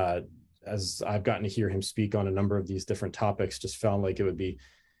as I've gotten to hear him speak on a number of these different topics, just found like it would be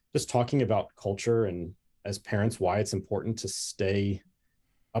just talking about culture and as parents, why it's important to stay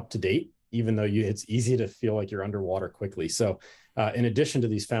up to date, even though it's easy to feel like you're underwater quickly. So in addition to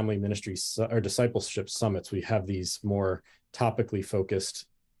these family ministries or discipleship summits, we have these more topically focused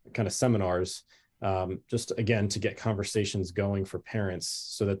kind of seminars just again, to get conversations going for parents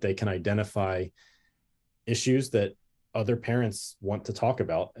so that they can identify issues that other parents want to talk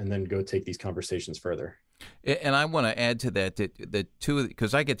about and then go take these conversations further. And I want to add to that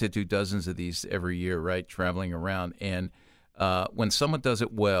because I get to do dozens of these every year, right, traveling around. And when someone does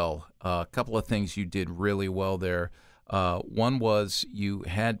it well, a couple of things you did really well there. One was you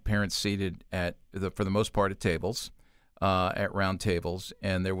had parents seated for the most part, at tables, at round tables,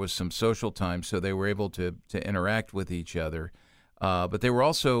 and there was some social time, so they were able to interact with each other. But they were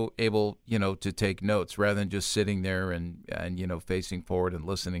also able, to take notes rather than just sitting there and facing forward and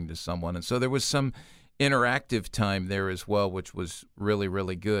listening to someone. And so there was some interactive time there as well, which was really,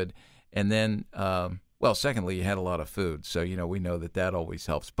 really good. And then, secondly, you had a lot of food. So, we know that always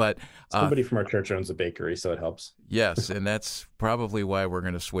helps. But somebody from our church owns a bakery, so it helps. Yes, and that's probably why we're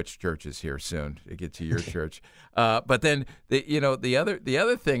going to switch churches here soon to get to your church. But then, the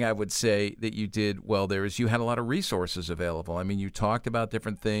other thing I would say that you did well there is you had a lot of resources available. I mean, you talked about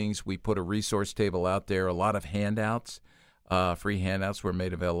different things. We put a resource table out there. A lot of handouts, free handouts were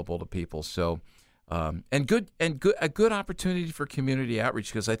made available to people. So. A good opportunity for community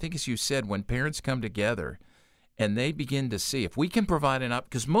outreach, because I think, as you said, when parents come together and they begin to see if we can provide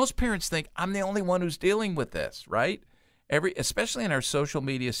because most parents think I'm the only one who's dealing with this, right? Especially in our social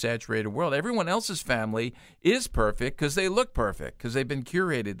media saturated world, everyone else's family is perfect because they look perfect, because they've been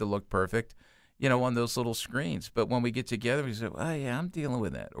curated to look perfect, on those little screens. But when we get together, we say, "Oh yeah, I'm dealing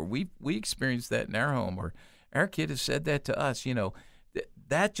with that," or we experienced that in our home, or our kid has said that to us,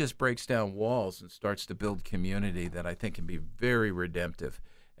 That just breaks down walls and starts to build community that I think can be very redemptive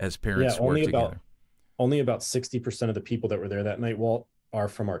as parents work together. Only about 60% of the people that were there that night, Walt, are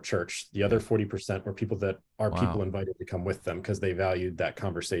from our church. The other 40% were people that people invited to come with them because they valued that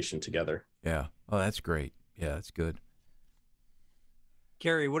conversation together. Yeah. Oh, that's great. Yeah, that's good.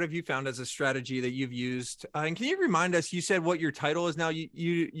 Carrie, what have you found as a strategy that you've used? And can you remind us, you said what your title is now.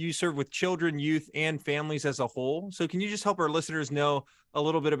 You serve with children, youth, and families as a whole. So can you just help our listeners know a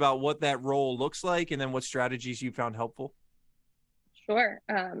little bit about what that role looks like and then what strategies you found helpful? Sure.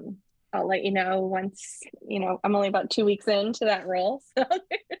 I'll let you know once, I'm only about 2 weeks into that role, so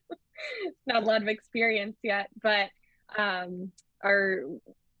not a lot of experience yet, but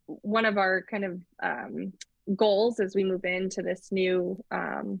one of our kind of goals as we move into this new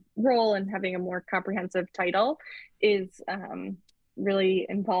role and having a more comprehensive title is really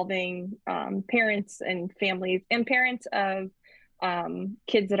involving parents and families and parents of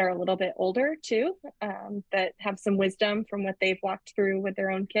kids that are a little bit older too, that have some wisdom from what they've walked through with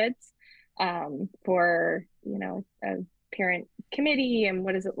their own kids, for a parent committee and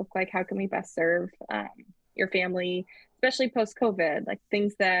what does it look like, how can we best serve your family, especially post-COVID, like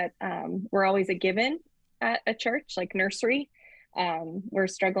things that were always a given at a church, like nursery. We're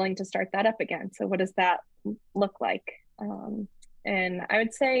struggling to start that up again. So what does that look like? And I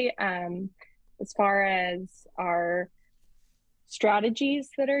would say, as far as our strategies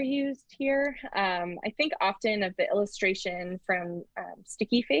that are used here, I think often of the illustration from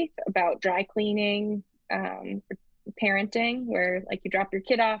Sticky Faith about dry cleaning, parenting, where like you drop your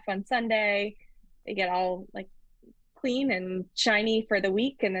kid off on Sunday, they get all like clean and shiny for the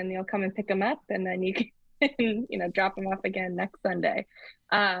week, and then you'll come and pick them up, and then you can drop them off again next Sunday.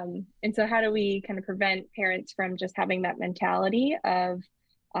 And so how do we kind of prevent parents from just having that mentality of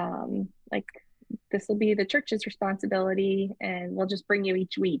like, this will be the church's responsibility and we'll just bring you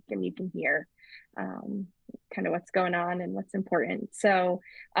each week and you can hear kind of what's going on and what's important. So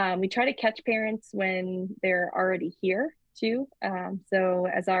we try to catch parents when they're already here too. So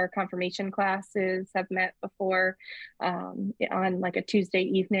as our confirmation classes have met before, on like a Tuesday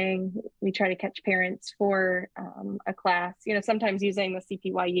evening, we try to catch parents for a class, sometimes using the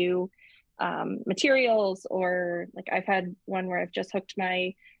CPYU materials, or like I've had one where I've just hooked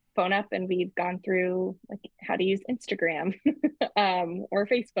my phone up and we've gone through like how to use Instagram or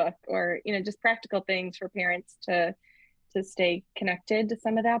Facebook, or just practical things for parents to stay connected to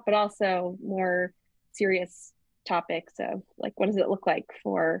some of that, but also more serious topics of like, what does it look like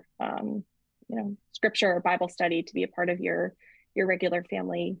for scripture or Bible study to be a part of your regular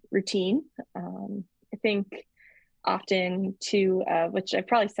family routine. I think often too, which I've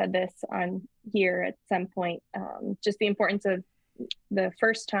probably said this on here at some point, just the importance of the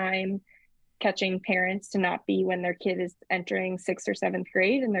first time catching parents to not be when their kid is entering 6th or 7th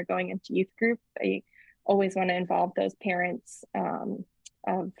grade and they're going into youth group. I always want to involve those parents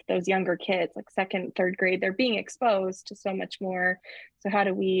of those younger kids, like 2nd, 3rd grade. They're being exposed to so much more. So how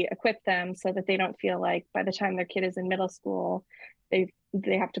do we equip them so that they don't feel like by the time their kid is in middle school, they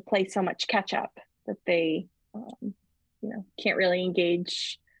have to play so much catch up that they can't really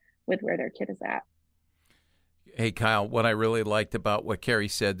engage with where their kid is at. Hey, Kyle, what I really liked about what Carrie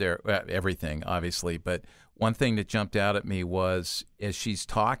said there, everything, obviously, but one thing that jumped out at me was as she's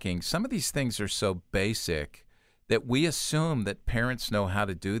talking, some of these things are so basic that we assume that parents know how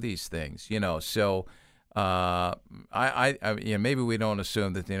to do these things, So maybe we don't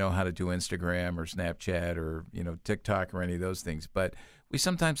assume that they know how to do Instagram or Snapchat or, TikTok or any of those things, but we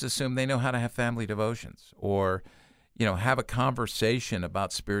sometimes assume they know how to have family devotions or, have a conversation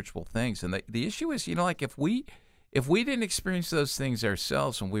about spiritual things. And the issue is, like if we didn't experience those things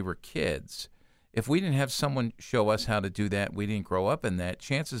ourselves when we were kids, if we didn't have someone show us how to do that, we didn't grow up in that,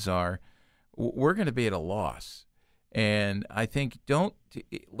 chances are we're going to be at a loss. And I think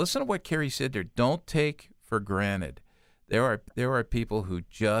listen to what Carrie said there. Don't take for granted. There are people who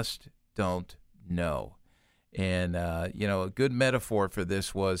just don't know. And, a good metaphor for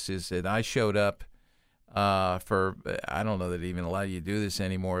this is that I showed up I don't know that even allow you to do this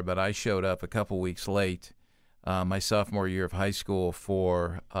anymore, but I showed up a couple weeks late my sophomore year of high school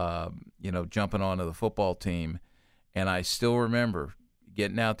for, jumping onto the football team. And I still remember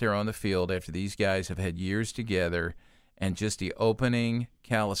getting out there on the field after these guys have had years together and just the opening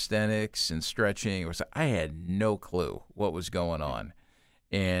calisthenics and stretching. I had no clue what was going on.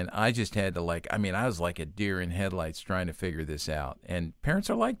 And I just had to I was like a deer in headlights trying to figure this out. And parents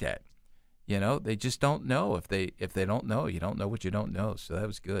are like that. They just don't know. If they don't know, you don't know what you don't know. So that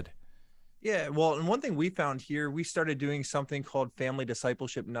was good. Yeah, well, and one thing we found here, we started doing something called Family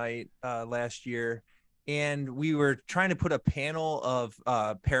Discipleship Night last year, and we were trying to put a panel of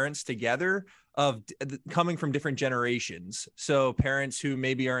parents together coming from different generations. So parents who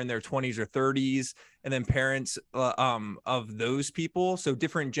maybe are in their 20s or 30s, and then parents of those people, so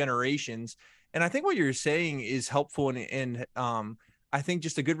different generations. And I think what you're saying is helpful, and I think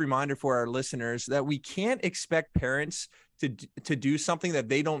just a good reminder for our listeners that we can't expect parents to do something that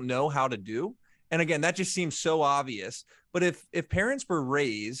they don't know how to do. And again, that just seems so obvious. But if parents were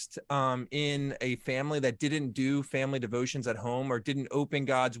raised in a family that didn't do family devotions at home or didn't open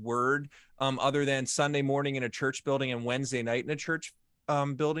God's word other than Sunday morning in a church building and Wednesday night in a church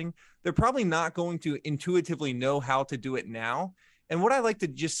building, they're probably not going to intuitively know how to do it now. And what I like to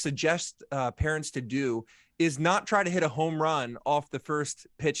just suggest parents to do is not try to hit a home run off the first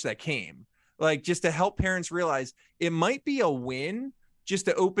pitch that came. Just to help parents realize it might be a win just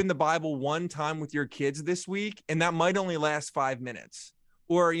to open the Bible one time with your kids this week, and that might only last 5 minutes.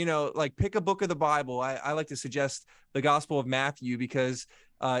 Or, pick a book of the Bible. I like to suggest the Gospel of Matthew because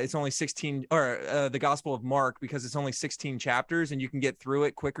it's only 16, or the Gospel of Mark because it's only 16 chapters, and you can get through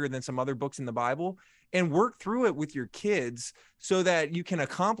it quicker than some other books in the Bible, and work through it with your kids so that you can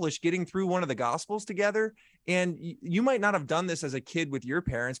accomplish getting through one of the Gospels together. And you might not have done this as a kid with your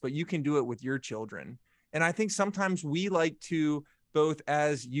parents, but you can do it with your children. And I think sometimes we like to, both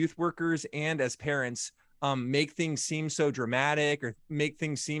as youth workers and as parents, make things seem so dramatic or make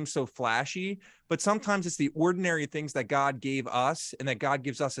things seem so flashy. But sometimes it's the ordinary things that God gave us and that God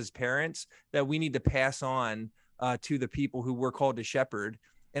gives us as parents that we need to pass on to the people who we're called to shepherd.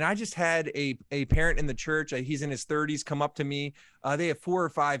 And I just had a parent in the church, he's in his 30s, come up to me. They have 4 or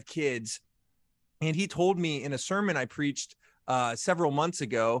 5 kids. And he told me in a sermon I preached several months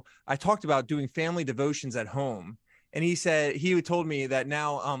ago, I talked about doing family devotions at home. And he told me that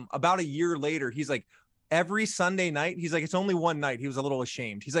now about a year later, he's like, every Sunday night, he's like, it's only one night. He was a little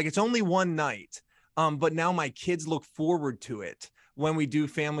ashamed. He's like, it's only one night. But now my kids look forward to it when we do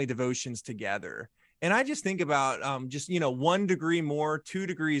family devotions together. And I just think about 1 degree more, 2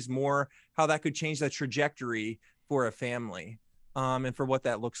 degrees more, how that could change the trajectory for a family. And for what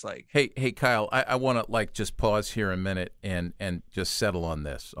that looks like. Hey, Kyle, I want to just pause here a minute and just settle on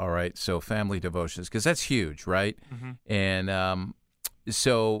this. All right. So family devotions, because that's huge, right? Mm-hmm. And and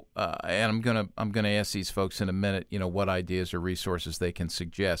I'm gonna ask these folks in a minute, what ideas or resources they can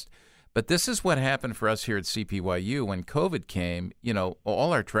suggest. But this is what happened for us here at CPYU when COVID came.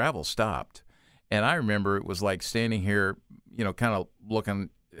 All our travel stopped, and I remember it was like standing here, kind of looking,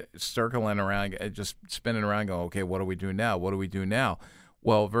 circling around, just spinning around going, okay, what do we do now? What do we do now?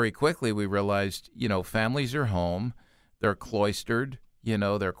 Well, very quickly we realized, families are home, they're cloistered,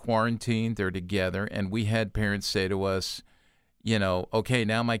 they're quarantined, they're together. And we had parents say to us, okay,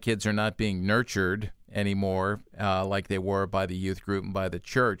 now my kids are not being nurtured anymore like they were by the youth group and by the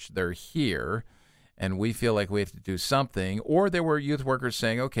church. They're here, and we feel like we have to do something. Or there were youth workers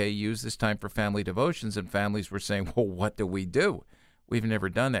saying, okay, use this time for family devotions. And families were saying, well, what do we do? We've never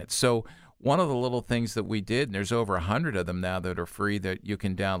done that. So one of the little things that we did, and there's over 100 of them now that are free that you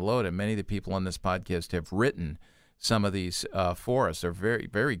can download, and many of the people on this podcast have written some of these for us. They're very,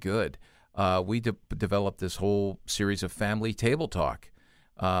 very good. We developed this whole series of family table talk.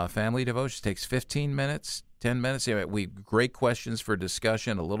 Family devotions takes 15 minutes, 10 minutes. Yeah, great questions for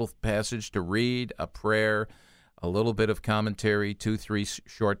discussion, a little passage to read, a prayer, a little bit of commentary, 2-3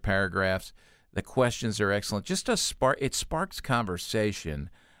 short paragraphs. The questions are excellent. Just it sparks conversation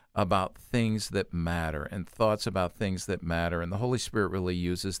about things that matter and thoughts about things that matter. And the Holy Spirit really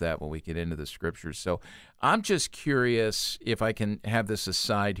uses that when we get into the scriptures. So I'm just curious if I can have this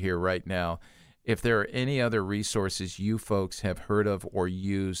aside here right now, if there are any other resources you folks have heard of or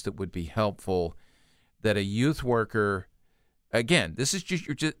used that would be helpful that a youth worker, again, this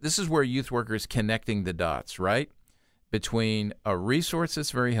is where a youth worker is connecting the dots, right? Between a resource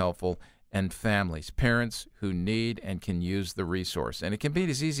that's very helpful and families, parents who need and can use the resource. And it can be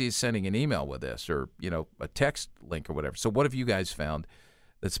as easy as sending an email with this or, a text link or whatever. So what have you guys found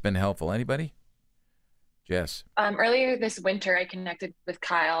that's been helpful? Anybody? Jess? Earlier this winter, I connected with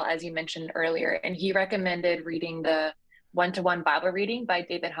Kyle, as you mentioned earlier, and he recommended reading the One-to-One Bible Reading by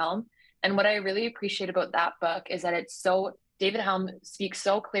David Helm. And what I really appreciate about that book is that David Helm speaks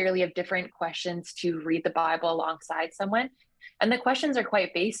so clearly of different questions to read the Bible alongside someone. And the questions are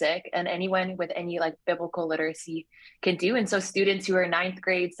quite basic, and anyone with any biblical literacy can do. And so students who are 9th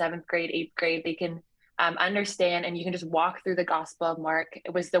grade, 7th grade, 8th grade, they can understand, and you can just walk through the Gospel of Mark.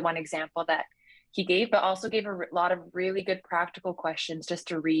 It was the one example that he gave, but also gave a lot of really good practical questions just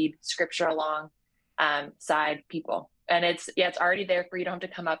to read scripture alongside people. And it's already there for you. You don't have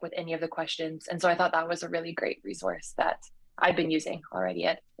to come up with any of the questions. And so I thought that was a really great resource that I've been using already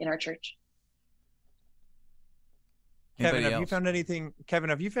in our church. Kevin, have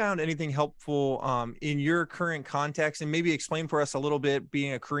you found anything helpful in your current context? And maybe explain for us a little bit,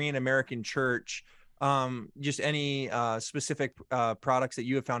 being a Korean American church, just any specific products that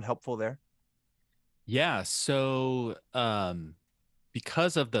you have found helpful there? Yeah. So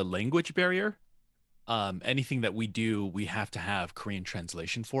because of the language barrier, anything that we do, we have to have Korean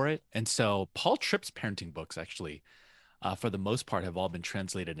translation for it. And so Paul Tripp's parenting books actually, for the most part, have all been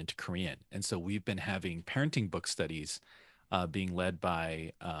translated into Korean. And so we've been having parenting book studies being led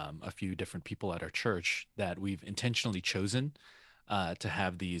by a few different people at our church that we've intentionally chosen to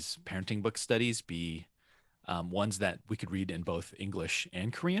have these parenting book studies be ones that we could read in both English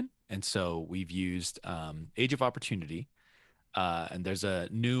and Korean. And so we've used Age of Opportunity, and there's a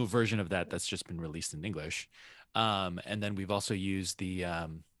new version of that that's just been released in English. And then we've also used the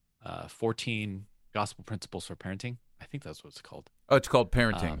 14 Gospel Principles for Parenting. I think that's what it's called. Oh, it's called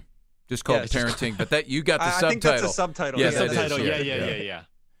Parenting. Just called Parenting, but that you got the subtitle. I think that's a subtitle. Yes, yeah, subtitle.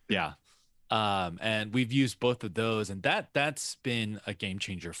 Yeah. And we've used both of those, and that's been a game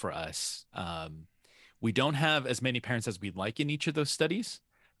changer for us. We don't have as many parents as we'd like in each of those studies,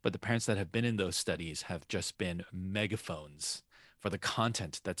 but the parents that have been in those studies have just been megaphones for the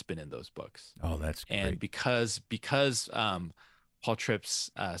content that's been in those books. Oh, that's great. And because Paul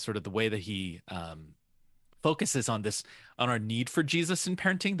Tripp's sort of the way that he focuses on our need for Jesus in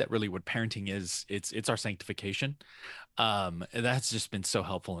parenting, that really what parenting is, it's our sanctification. And that's just been so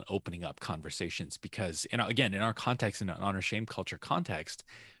helpful in opening up conversations, because in our context, in an honor shame culture context,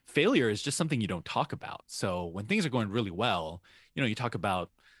 failure is just something you don't talk about. So when things are going really well, you talk about,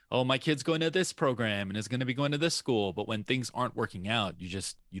 oh, my kid's going to this program and is going to be going to this school. But when things aren't working out, you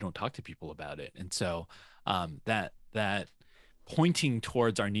don't talk to people about it. And so that pointing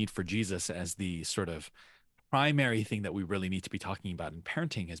towards our need for Jesus as the sort of primary thing that we really need to be talking about in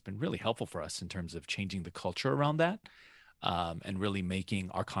parenting has been really helpful for us in terms of changing the culture around that, and really making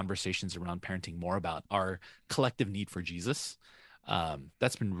our conversations around parenting more about our collective need for Jesus.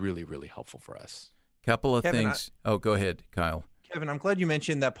 That's been really, really helpful for us. Couple of things. Go ahead, Kyle. Kevin, I'm glad you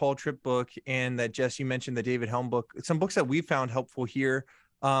mentioned that Paul Tripp book, and that, Jess, you mentioned the David Helm book. Some books that we found helpful here.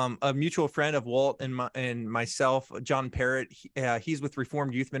 A mutual friend of Walt and myself, John Parrott, he's with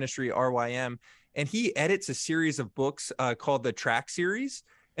Reformed Youth Ministry, RYM, and he edits a series of books called the Track Series.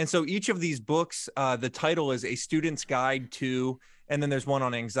 And so each of these books, the title is A Student's Guide to, and then there's one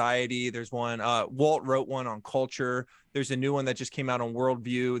on anxiety. There's one, Walt wrote one on culture. There's a new one that just came out on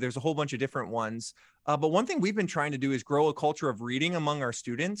worldview. There's a whole bunch of different ones. But one thing we've been trying to do is grow a culture of reading among our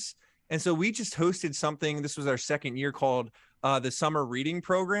students. And so we just hosted something, this was our second year, called the Summer Reading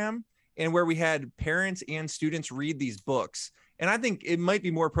Program, and where we had parents and students read these books. And I think it might be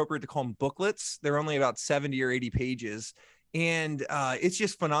more appropriate to call them booklets. They're only about 70 or 80 pages. And it's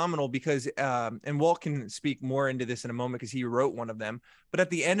just phenomenal because, and Walt can speak more into this in a moment because he wrote one of them, but at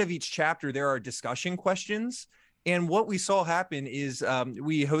the end of each chapter, there are discussion questions. And what we saw happen is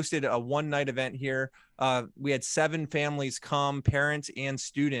we hosted a one-night event here. We had 7 families come, parents and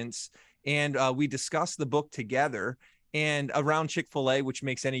students, and we discussed the book together and around Chick-fil-A, which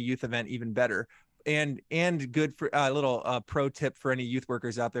makes any youth event even better. and good for a little pro tip for any youth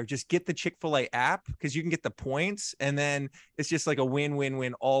workers out there. Just get the Chick-fil-A app, because you can get the points, and then it's just like a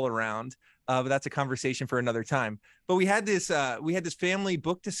win-win-win all around. But that's a conversation for another time. But we had this family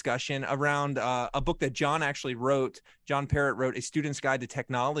book discussion around a book that John actually wrote. John Parrott wrote A Student's Guide to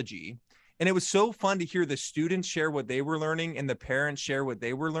Technology. And it was so fun to hear the students share what they were learning and the parents share what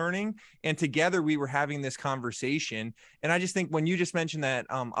they were learning. And together we were having this conversation. And I just think when you just mentioned that,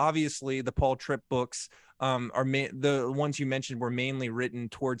 obviously the Paul Tripp books the ones you mentioned were mainly written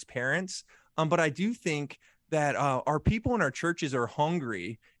towards parents. But I do think that our people in our churches are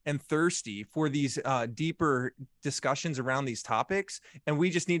hungry and thirsty for these deeper discussions around these topics. And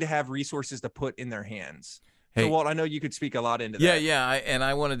we just need to have resources to put in their hands. Hey, so, Walt, I know you could speak a lot into that. Yeah.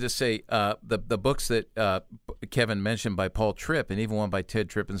 I wanted to say the books that Kevin mentioned by Paul Tripp, and even one by Ted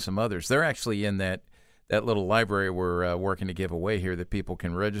Tripp and some others, they're actually in that little library we're working to give away here that people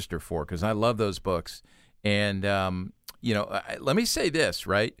can register for, because I love those books. And, let me say this,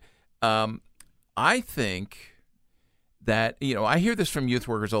 right? I think that, I hear this from youth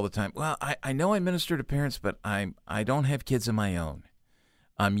workers all the time. Well, I know I minister to parents, but I don't have kids of my own.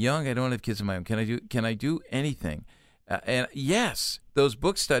 I'm young. I don't have kids of my own. Can I do anything? And yes, those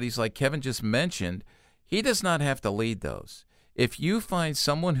book studies like Kevin just mentioned, he does not have to lead those. If you find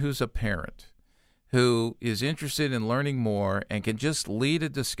someone who's a parent who is interested in learning more and can just lead a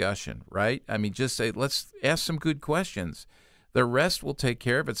discussion, right? I mean, just say, let's ask some good questions. The rest will take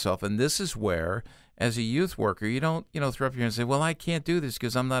care of itself. And this is where, as a youth worker, you don't, throw up your hand and say, well, I can't do this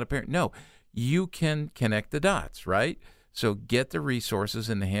because I'm not a parent. No, you can connect the dots, right? So get the resources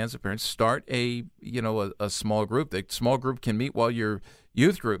in the hands of parents. Start a small group. The small group can meet while your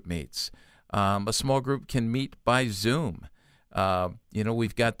youth group meets. A small group can meet by Zoom.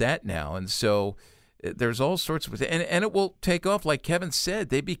 We've got that now. And so there's all sorts of, and it will take off. Like Kevin said,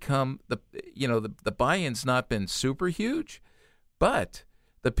 they become the buy-in's not been super huge, but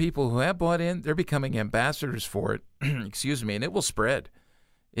the people who have bought in, they're becoming ambassadors for it. Excuse me, and it will spread.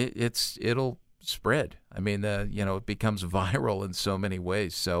 It'll spread. I mean, it becomes viral in so many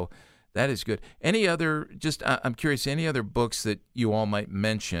ways. So that is good. Any other, I'm curious, any other books that you all might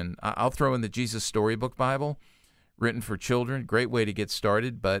mention? I'll throw in the Jesus Storybook Bible, written for children. Great way to get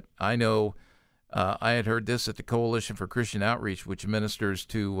started. But I know I had heard this at the Coalition for Christian Outreach, which ministers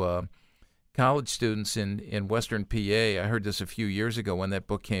to college students in Western PA. I heard this a few years ago when that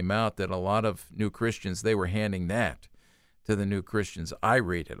book came out, that a lot of new Christians, they were handing that to the new Christians. I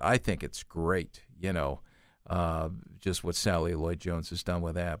read it. I think it's great, just what Sally Lloyd-Jones has done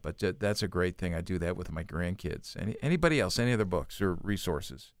with that. But that's a great thing. I do that with my grandkids. Anybody else? Any other books or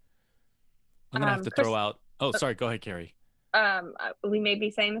resources? I'm going to have to throw out. Oh, sorry. Go ahead, Carrie. We may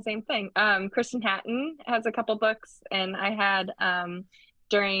be saying the same thing. Kristen Hatton has a couple books, and I had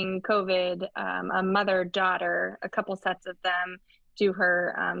during COVID, a mother-daughter, a couple sets of them, do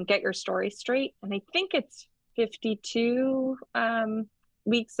her Get Your Story Straight. And I think it's 52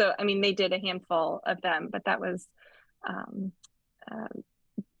 weeks. So, I mean, they did a handful of them, but that was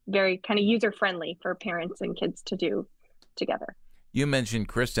very kind of user-friendly for parents and kids to do together. You mentioned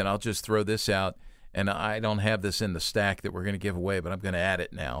Kristen. I'll just throw this out, and I don't have this in the stack that we're going to give away, but I'm going to add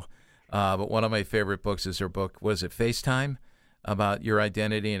it now. But one of my favorite books is her book, was it FaceTime? About your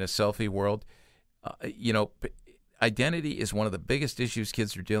identity in a selfie world. Identity is one of the biggest issues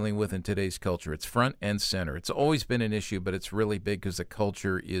kids are dealing with in today's culture. It's front and center. It's always been an issue, but it's really big because the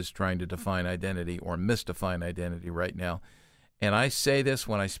culture is trying to define identity or misdefine identity right now. And I say this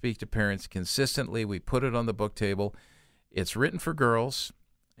when I speak to parents consistently. We put it on the book table. It's written for girls,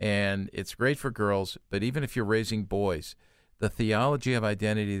 and it's great for girls, but even if you're raising boys, the theology of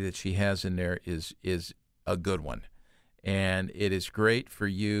identity that she has in there is a good one. And it is great for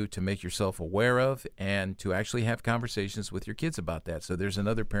you to make yourself aware of and to actually have conversations with your kids about that. So there's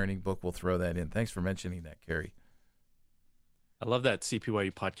another parenting book. We'll throw that in. Thanks for mentioning that, Carrie. I love that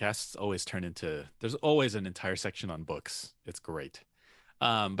CPYU podcasts always turn into, there's always an entire section on books. It's great.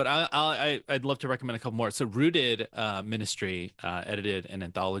 But I'd love to recommend a couple more. So Rooted Ministry edited an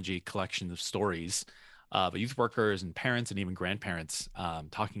anthology collection of stories of youth workers and parents and even grandparents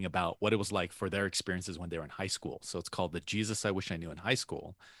talking about what it was like for their experiences when they were in high school. So it's called The Jesus I Wish I Knew in High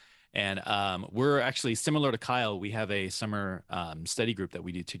School. And we're actually similar to Kyle. We have a summer study group that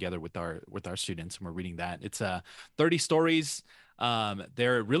we do together with our students, and we're reading that. It's 30 stories.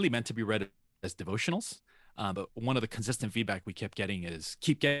 They're really meant to be read as devotionals. But one of the consistent feedback we keep getting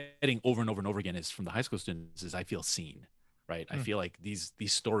over and over and over again is from the high school students is I feel seen. Right. I feel like these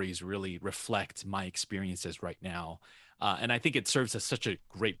stories really reflect my experiences right now. And I think it serves as such a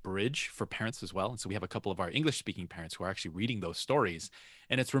great bridge for parents as well. And so we have a couple of our English speaking parents who are actually reading those stories,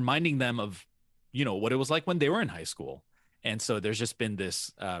 and it's reminding them of what it was like when they were in high school. And so there's just been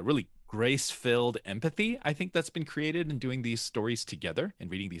this really grace-filled empathy, I think, that's been created in doing these stories together and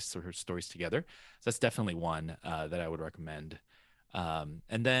reading these sort of stories together. So that's definitely one that I would recommend. And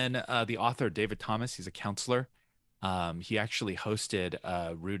then the author, David Thomas, he's a counselor. He actually hosted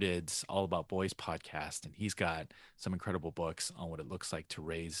Rooted's All About Boys podcast, and he's got some incredible books on what it looks like to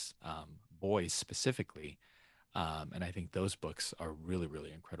raise boys specifically. And I think those books are really,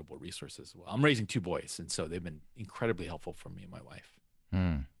 really incredible resources as well. I'm raising 2 boys, and so they've been incredibly helpful for me and my wife.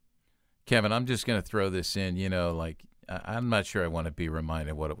 Kevin, I'm just going to throw this in, I'm not sure I want to be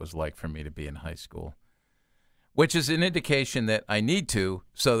reminded what it was like for me to be in high school, which is an indication that I need to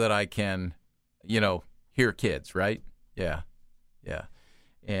so that I can, hear kids, right? Yeah.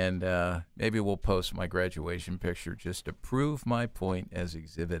 And maybe we'll post my graduation picture just to prove my point as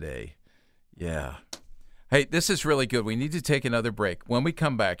Exhibit A. Yeah. Hey, this is really good. We need to take another break. When we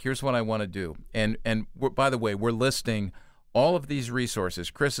come back, here's what I want to do. And by the way, we're listing all of these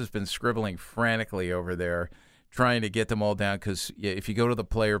resources. Chris has been scribbling frantically over there, trying to get them all down, because if you go to the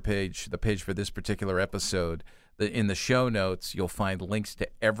player page, the page for this particular episode, in the show notes, you'll find links to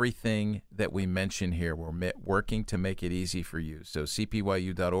everything that we mention here. We're working to make it easy for you. So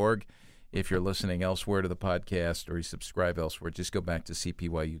cpyu.org. If you're listening elsewhere to the podcast or you subscribe elsewhere, just go back to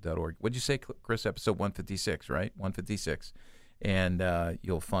cpyu.org. What'd you say, Chris? Episode 156, right? 156. And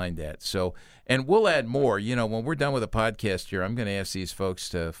you'll find that. So, and we'll add more. When we're done with the podcast here, I'm going to ask these folks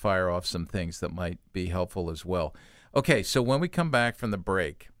to fire off some things that might be helpful as well. Okay, so when we come back from the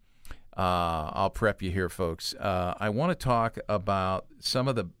break, I'll prep you here, folks. I want to talk about some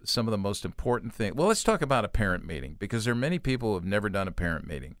of the most important things. Well, let's talk about a parent meeting, because there are many people who have never done a parent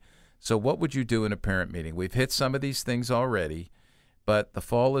meeting. So what would you do in a parent meeting? We've hit some of these things already, but the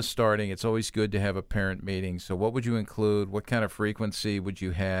fall is starting. It's always good to have a parent meeting. So what would you include? What kind of frequency would you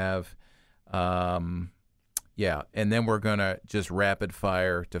have? And then we're going to just rapid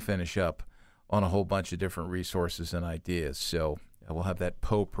fire to finish up on a whole bunch of different resources and ideas. So we'll have that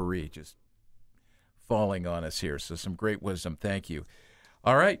potpourri just falling on us here. So some great wisdom. Thank you.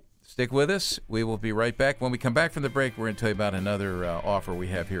 All right. Stick with us. We will be right back. When we come back from the break, we're going to tell you about another offer we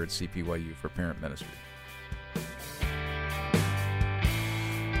have here at CPYU for parent ministry.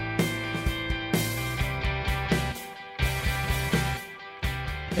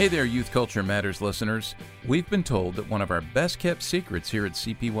 Hey there, Youth Culture Matters listeners. We've been told that one of our best-kept secrets here at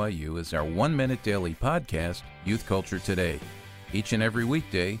CPYU is our one-minute daily podcast, Youth Culture Today. Each and every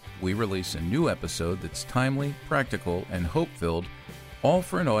weekday, we release a new episode that's timely, practical, and hope-filled, all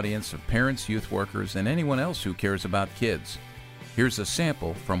for an audience of parents, youth workers, and anyone else who cares about kids. Here's a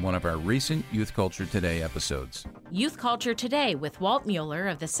sample from one of our recent Youth Culture Today episodes. Youth Culture Today with Walt Mueller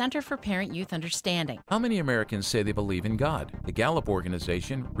of the Center for Parent Youth Understanding. How many Americans say they believe in God? The Gallup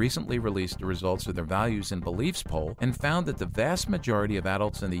organization recently released the results of their Values and Beliefs poll and found that the vast majority of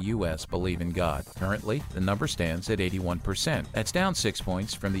adults in the U.S. believe in God. Currently, the number stands at 81%. That's down 6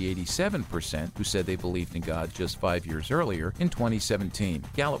 points from the 87% who said they believed in God just 5 years earlier in 2017.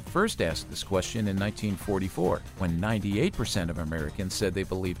 Gallup first asked this question in 1944, when 98% of Americans said they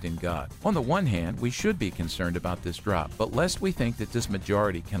believed in God. On the one hand, we should be concerned about this drop, but lest we think that this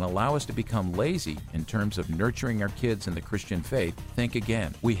majority can allow us to become lazy in terms of nurturing our kids in the Christian faith, think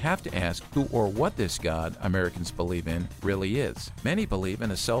again. We have to ask who or what this God Americans believe in really is. Many believe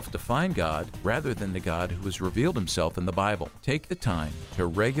in a self-defined God rather than the God who has revealed himself in the Bible. Take the time to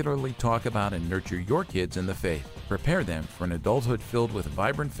regularly talk about and nurture your kids in the faith. Prepare them for an adulthood filled with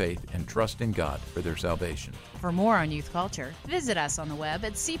vibrant faith and trust in God for their salvation. For more on youth culture, visit us on the web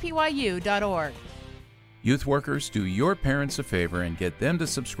at cpyu.org. Youth workers, do your parents a favor and get them to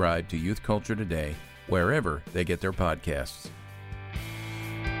subscribe to Youth Culture Today wherever they get their podcasts.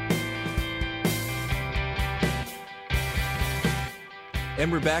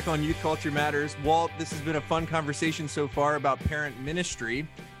 And we're back on Youth Culture Matters. Walt, this has been a fun conversation so far about parent ministry.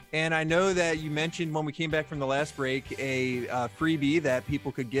 And I know that you mentioned when we came back from the last break a freebie that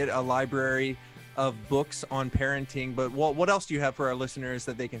people could get, a library of books on parenting. But what else do you have for our listeners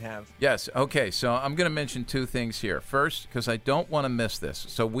that they can have? Yes. Okay. So I'm going to mention two things here. First, because I don't want to miss this.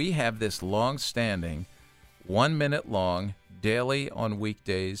 So we have this long-standing, 1 minute long, daily on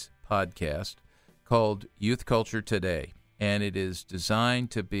weekdays podcast called Youth Culture Today. And it is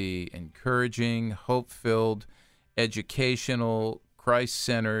designed to be encouraging, hope-filled, educational,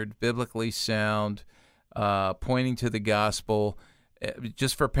 Christ-centered, biblically sound, pointing to the gospel,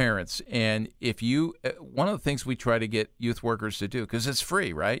 just for parents. And if you, one of the things we try to get youth workers to do, because it's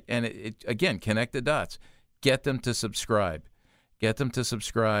free, right? And it again, connect the dots. Get them to subscribe. Get them to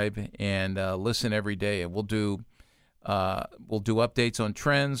subscribe and listen every day. And we'll do We'll do updates on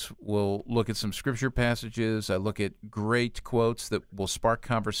trends. We'll look at some scripture passages. I look at great quotes that will spark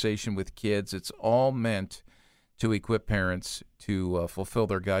conversation with kids. It's all meant to equip parents to fulfill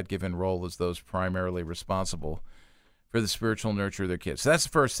their God-given role as those primarily responsible for the spiritual nurture of their kids. So that's the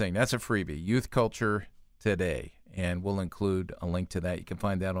first thing. That's a freebie, Youth Culture Today. And we'll include a link to that. You can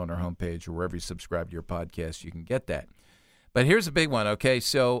find that on our homepage or wherever you subscribe to your podcast. You can get that. But here's a big one, okay?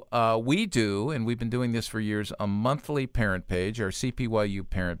 So we do, and we've been doing this for years, a monthly parent page, our CPYU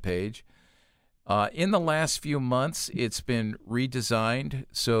parent page. In the last few months, it's been redesigned.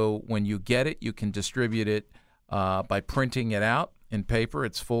 So when you get it, you can distribute it by printing it out in paper.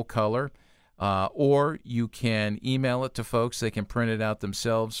 It's full color. Or you can email it to folks. They can print it out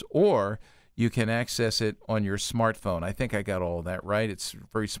themselves. Or you can access it on your smartphone. I think I got all of that right. It's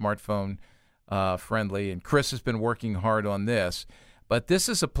very smartphone friendly, and Chris has been working hard on this. But this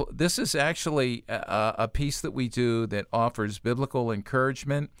is actually a piece that we do that offers biblical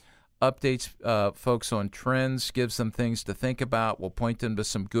encouragement, updates folks on trends, gives them things to think about. We'll point them to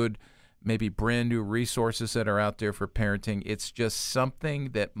some good, maybe brand new resources that are out there for parenting. It's just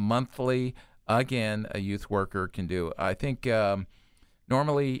something that monthly, again, a youth worker can do. I think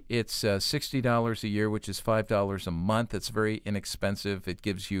normally it's $60 a year, which is $5 a month. It's very inexpensive. It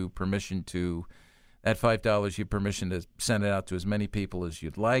gives you permission to, that $5, you permission to send it out to as many people as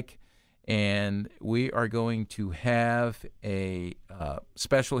you'd like. And we are going to have a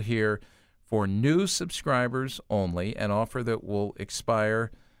special here for new subscribers only, an offer that will expire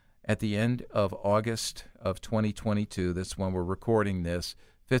at the end of August of 2022. That's when we're recording this.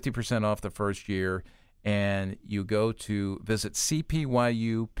 50% off the first year. And you go to visit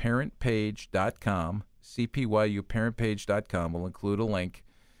cpyuparentpage.com. cpyuparentpage.com. We'll include a link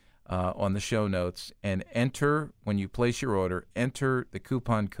on the show notes. And enter, when you place your order, enter the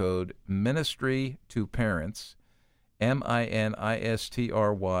coupon code Ministry to Parents, MINISTRY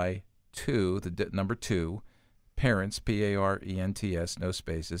 2, the number 2, Parents, PARENTS, no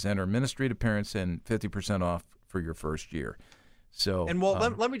spaces. Enter Ministry to Parents and 50% off for your first year. So, and well,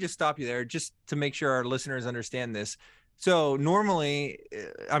 let me just stop you there just to make sure our listeners understand this. So normally,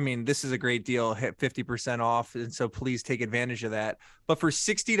 I mean, this is a great deal, hit 50% off. And so please take advantage of that. But for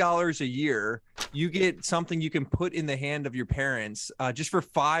 $60 a year, you get something you can put in the hand of your parents just for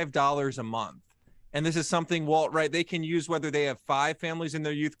 $5 a month. And this is something, Walt, right, they can use whether they have 5 families in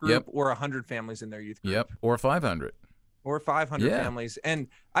their youth group or 100 families in their youth group. Yep, or 500. Or 500 families. And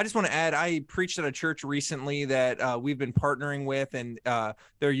I just want to add, I preached at a church recently that we've been partnering with, and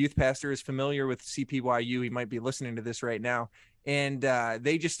their youth pastor is familiar with CPYU. He might be listening to this right now. And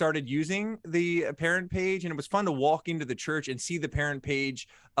they just started using the parent page, and it was fun to walk into the church and see the parent page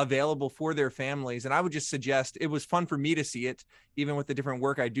available for their families. And I would just suggest, it was fun for me to see it, even with the different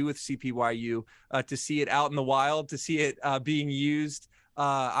work I do with CPYU, to see it out in the wild, to see it being used.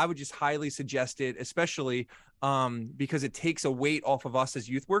 I would just highly suggest it, especially because it takes a weight off of us as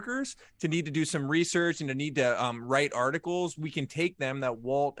youth workers to need to do some research and to need to write articles. We can take them that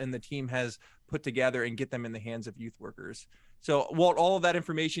Walt and the team has put together and get them in the hands of youth workers. So, Walt, all of that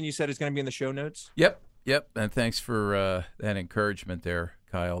information you said is going to be in the show notes? Yep. And thanks for that encouragement there,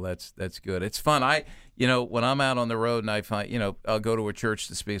 Kyle. That's good. It's fun. When I'm out on the road and I find, I'll go to a church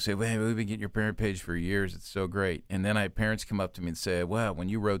to speak and say, well, we've been getting your parent page for years. It's so great. And then I have parents come up to me and say, well, when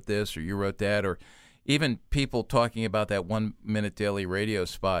you wrote this or you wrote that, or even people talking about that 1 minute daily radio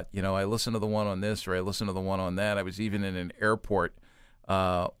spot, I listen to the one on this or I listen to the one on that. I was even in an airport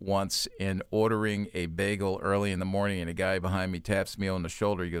once and ordering a bagel early in the morning, and a guy behind me taps me on the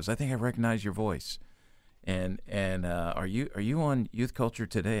shoulder. He goes, I think I recognize your voice. And are you on Youth Culture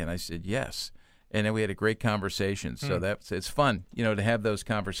Today? And I said, yes. And then we had a great conversation. So it's fun, to have those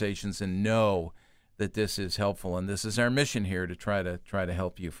conversations and know that this is helpful. And this is our mission here, to try to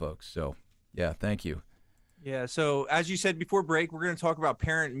help you folks. So, yeah, thank you. Yeah. So as you said before break, we're going to talk about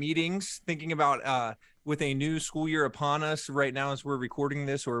parent meetings, thinking about with a new school year upon us right now as we're recording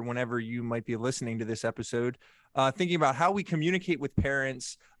this, or whenever you might be listening to this episode, thinking about how we communicate with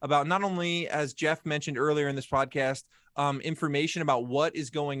parents about not only, as Jeff mentioned earlier in this podcast, information about what is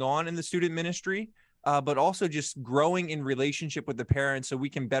going on in the student ministry, but also just growing in relationship with the parents so we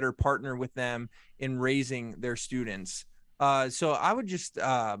can better partner with them in raising their students. So I would just,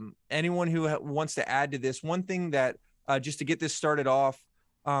 anyone who wants to add to this, one thing that just to get this started off,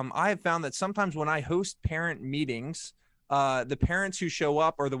 I have found that sometimes when I host parent meetings, the parents who show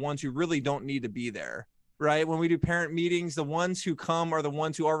up are the ones who really don't need to be there, right? When we do parent meetings, the ones who come are the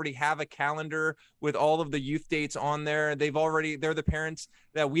ones who already have a calendar with all of the youth dates on there. They're the parents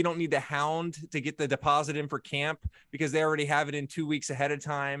that we don't need to hound to get the deposit in for camp because they already have it in 2 weeks ahead of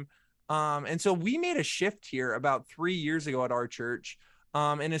time. And so we made a shift here about 3 years ago at our church.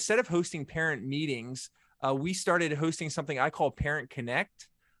 And instead of hosting parent meetings, we started hosting something I call Parent Connect.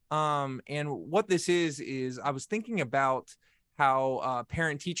 And what this is I was thinking about how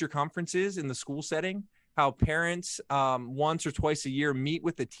parent-teacher conferences in the school setting, how parents once or twice a year meet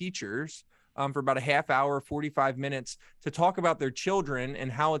with the teachers for about a half hour, 45 minutes to talk about their children and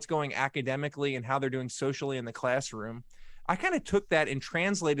how it's going academically and how they're doing socially in the classroom. I kind of took that and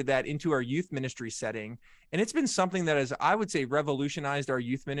translated that into our youth ministry setting. And it's been something that has, I would say, revolutionized our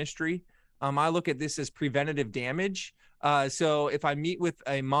youth ministry. I look at this as preventative damage. So if I meet with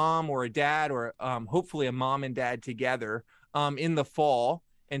a mom or a dad, or hopefully a mom and dad together in the fall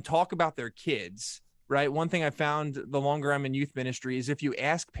and talk about their kids, right? One thing I found the longer I'm in youth ministry is if you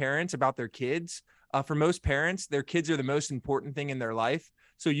ask parents about their kids, for most parents, their kids are the most important thing in their life.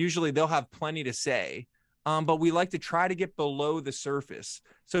 So usually they'll have plenty to say. But we like to try to get below the surface.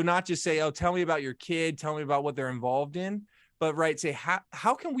 So not just say, oh, tell me about your kid, tell me about what they're involved in, but right, say,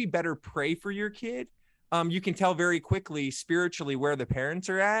 how can we better pray for your kid? You can tell very quickly spiritually where the parents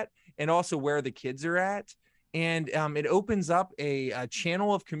are at and also where the kids are at. And it opens up a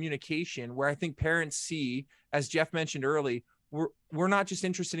channel of communication where I think parents see, as Jeff mentioned early, we're not just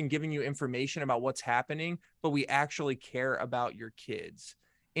interested in giving you information about what's happening, but we actually care about your kids.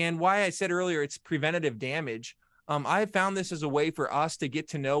 And why I said earlier, it's preventative damage. I have found this as a way for us to get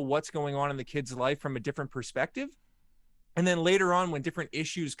to know what's going on in the kid's life from a different perspective. And then later on, when different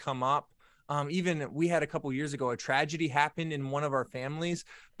issues come up, even we had a couple years ago, a tragedy happened in one of our families,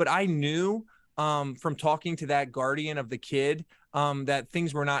 but I knew from talking to that guardian of the kid that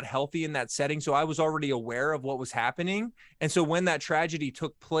things were not healthy in that setting. So I was already aware of what was happening. And so when that tragedy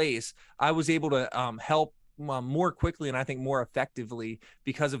took place, I was able to help more quickly and I think more effectively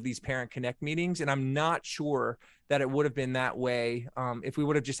because of these Parent Connect meetings. And I'm not sure that it would have been that way if we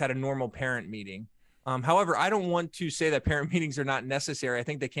would have just had a normal parent meeting. However, I don't want to say that parent meetings are not necessary. I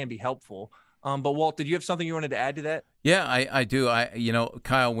think they can be helpful. But Walt, did you have something you wanted to add to that? Yeah, I do.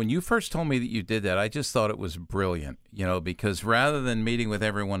 Kyle, when you first told me that you did that, I just thought it was brilliant, because rather than meeting with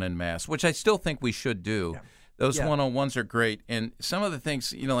everyone en masse, which I still think we should do, those one-on-ones are great. And some of the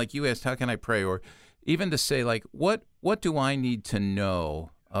things, like you asked, how can I pray? Or even to say, like, what do I need to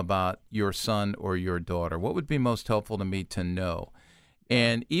know about your son or your daughter? What would be most helpful to me to know?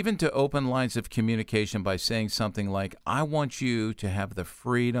 And even to open lines of communication by saying something like, I want you to have the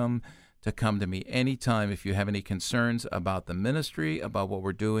freedom to come to me anytime if you have any concerns about the ministry, about what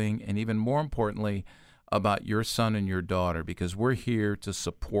we're doing, and even more importantly, about your son and your daughter, because we're here to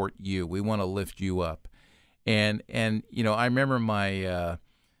support you. We want to lift you up. And I remember my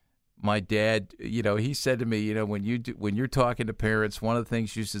dad, he said to me, when you're talking to parents, one of the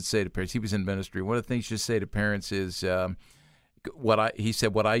things you should say to parents, he was in ministry, one of the things you should say to parents is, what I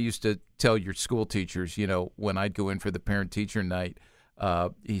used to tell your school teachers, when I'd go in for the parent-teacher night,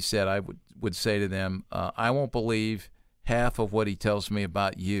 he said I would say to them, I won't believe half of what he tells me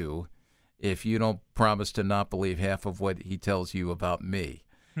about you if you don't promise to not believe half of what he tells you about me.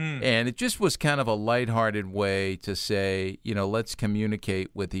 And it just was kind of a lighthearted way to say, let's communicate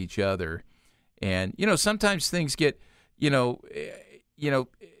with each other. And, sometimes things get, if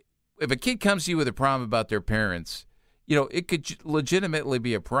a kid comes to you with a problem about their parents, it could legitimately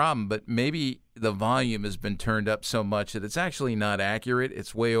be a problem, but maybe the volume has been turned up so much that it's actually not accurate.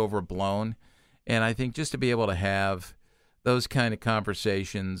 It's way overblown. And I think just to be able to have those kind of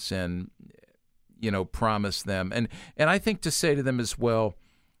conversations and, promise them. And I think to say to them as well,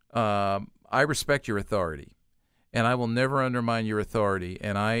 I respect your authority, and I will never undermine your authority.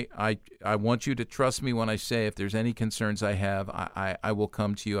 And I want you to trust me when I say if there's any concerns I have, I will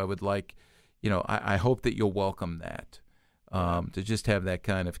come to you. I would like, I hope that you'll welcome that, to just have that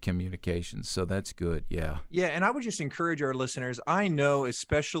kind of communication. So that's good. Yeah. Yeah. And I would just encourage our listeners. I know,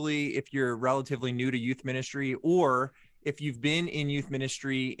 especially if you're relatively new to youth ministry, or if you've been in youth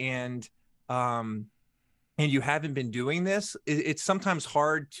ministry and you haven't been doing this, it's sometimes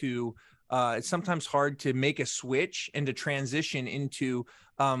hard to make a switch and to transition into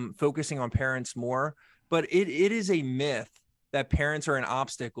focusing on parents more. But it is a myth that parents are an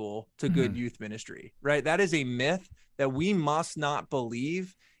obstacle to good youth ministry, right? That is a myth that we must not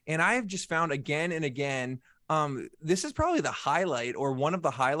believe. And I have just found again and again, this is probably the highlight, or one of the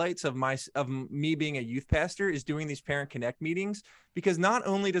highlights of me being a youth pastor, is doing these Parent Connect meetings, because not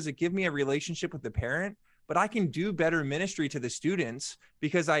only does it give me a relationship with the parent, but I can do better ministry to the students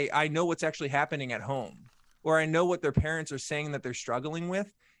because I know what's actually happening at home. or I know what their parents are saying that they're struggling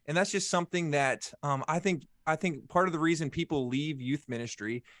with. And that's just something that I think part of the reason people leave youth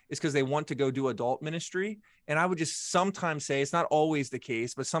ministry is because they want to go do adult ministry. And I would just sometimes say, it's not always the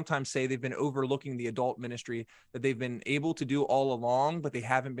case, but sometimes say they've been overlooking the adult ministry that they've been able to do all along, but they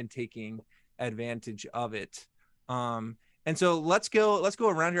haven't been taking advantage of it. And so let's go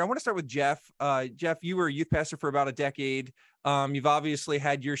around here. I want to start with Jeff. Jeff, you were a youth pastor for about a decade. You've obviously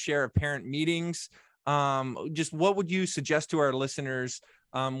had your share of parent meetings. Just what would you suggest to our listeners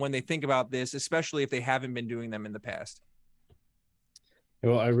when they think about this, especially if they haven't been doing them in the past?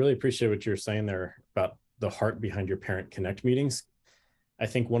 Well, I really appreciate what you're saying there about the heart behind your Parent Connect meetings. I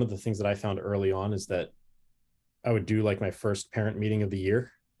think one of the things that I found early on is that I would do like my first parent meeting of the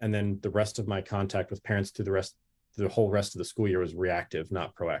year, and then the rest of my contact with parents through the whole rest of the school year was reactive,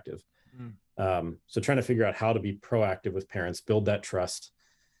 not proactive. So trying to figure out how to be proactive with parents, build that trust,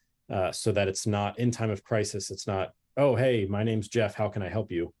 so that it's not in time of crisis. It's not, oh, hey, my name's Jeff, how can I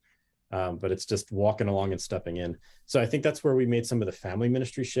help you? But it's just walking along and stepping in. So I think that's where we made some of the family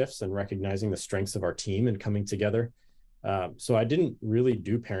ministry shifts and recognizing the strengths of our team and coming together. So I didn't really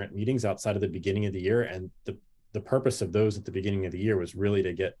do parent meetings outside of the beginning of the year. And the purpose of those at the beginning of the year was really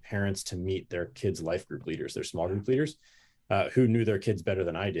to get parents to meet their kids' life group leaders, their small group leaders, who knew their kids better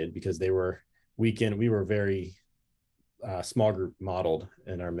than I did, because they were we were very small group modeled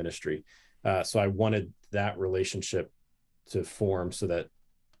in our ministry. So I wanted that relationship to form so that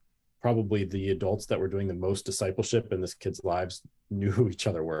probably the adults that were doing the most discipleship in this kids' lives knew who each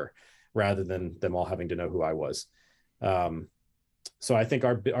other were, rather than them all having to know who I was. So I think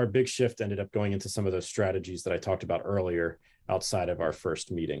our big shift ended up going into some of those strategies that I talked about earlier outside of our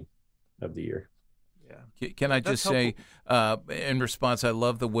first meeting of the year. Yeah. Can I just say, in response, I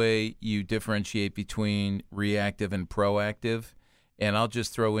love the way you differentiate between reactive and proactive. And I'll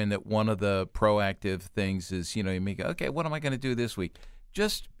just throw in that one of the proactive things is, you may go, okay, what am I going to do this week?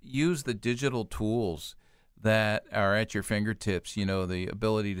 Just use the digital tools that are at your fingertips, the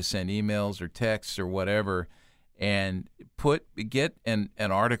ability to send emails or texts or whatever, and get an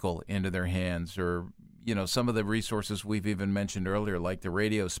article into their hands, or, some of the resources we've even mentioned earlier, like the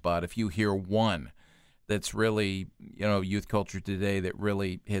radio spot. If you hear one that's really, youth culture today that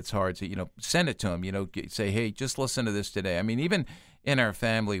really hits hard, so, send it to them, say, hey, just listen to this today. I mean, even in our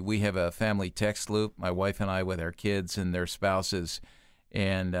family, we have a family text loop, my wife and I, with our kids and their spouses.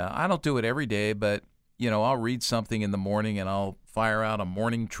 And I don't do it every day, but, I'll read something in the morning and I'll fire out a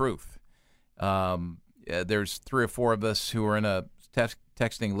morning truth. There's 3 or 4 of us who are in a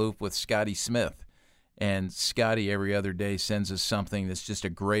texting loop with Scotty Smith. And Scotty every other day sends us something that's just a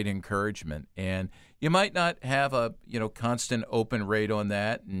great encouragement. And you might not have a, constant open rate on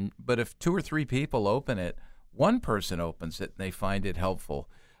that. But if 2 or 3 people open it, one person opens it and they find it helpful.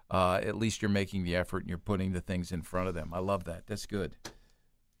 At least you're making the effort and you're putting the things in front of them. I love that. That's good.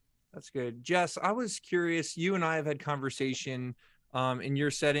 That's good. Jess, I was curious, you and I have had conversation in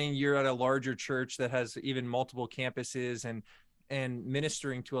your setting. You're at a larger church that has even multiple campuses and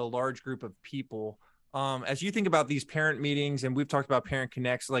ministering to a large group of people. As you think about these parent meetings, and we've talked about Parent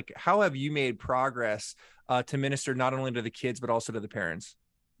Connects, like, how have you made progress to minister not only to the kids, but also to the parents?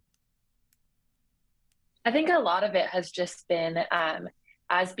 I think a lot of it has just been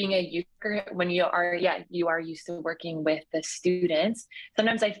as being a youth worker, when you are used to working with the students.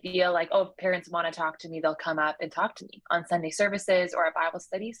 Sometimes I feel like, if parents want to talk to me, they'll come up and talk to me on Sunday services or at Bible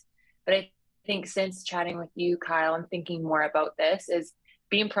studies. But I think since chatting with you, Kyle, and thinking more about this, is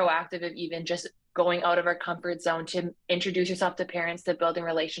being proactive of even just going out of our comfort zone to introduce yourself to parents, to building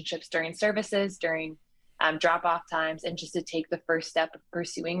relationships during services, during drop-off times, and just to take the first step of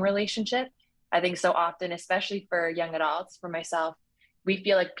pursuing relationship. I think so often, especially for young adults, for myself, we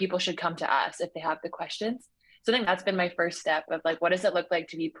feel like people should come to us if they have the questions. So I think that's been my first step of, like, what does it look like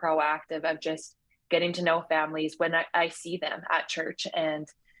to be proactive of just getting to know families when I see them at church and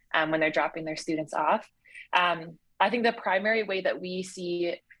when they're dropping their students off. I think the primary way that we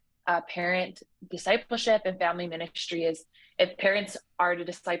see parent discipleship and family ministry is, if parents are to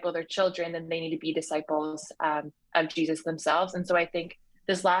disciple their children, then they need to be disciples of Jesus themselves. And so I think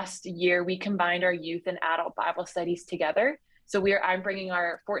this last year, we combined our youth and adult Bible studies together. So I'm bringing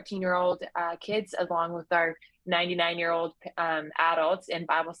our 14-year-old kids along with our 99-year-old adults in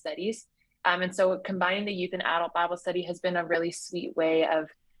Bible studies. And so combining the youth and adult Bible study has been a really sweet way of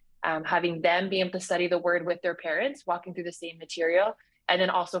having them be able to study the word with their parents, walking through the same material. And then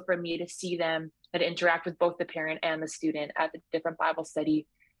also for me to see them and interact with both the parent and the student at the different Bible study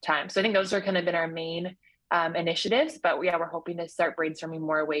times. So I think those are kind of been our main initiatives, but we're hoping to start brainstorming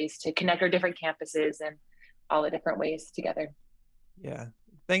more ways to connect our different campuses and all the different ways together. Yeah.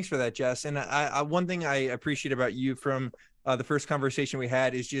 Thanks for that, Jess. And one thing I appreciate about you from the first conversation we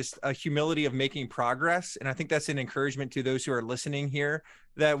had is just a humility of making progress. And I think that's an encouragement to those who are listening here,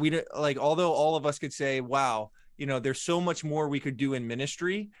 that we like, although all of us could say, wow, there's so much more we could do in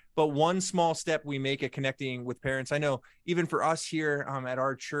ministry, but one small step we make at connecting with parents. I know even for us here at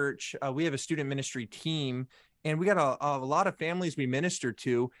our church, we have a student ministry team, and we got a lot of families we minister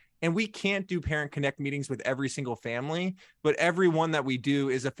to. And we can't do parent connect meetings with every single family, but every one that we do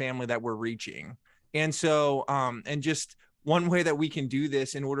is a family that we're reaching. And so, and just one way that we can do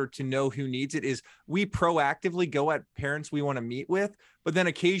this in order to know who needs it is we proactively go at parents we want to meet with, but then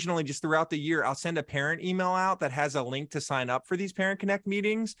occasionally just throughout the year, I'll send a parent email out that has a link to sign up for these parent connect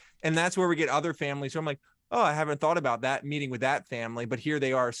meetings. And that's where we get other families. So I'm like, oh, I haven't thought about that meeting with that family, but here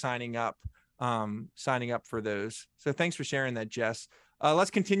they are signing up for those. So thanks for sharing that, Jess.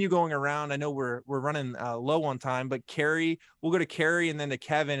 Let's continue going around. I know we're running low on time, but Carrie, we'll go to Carrie and then to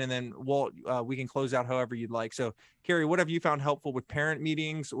Kevin, and then Walt, we can close out however you'd like. So Carrie, what have you found helpful with parent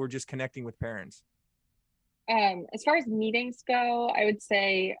meetings or just connecting with parents? As far as meetings go, I would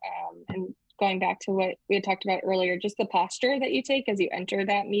say, and going back to what we had talked about earlier, just the posture that you take as you enter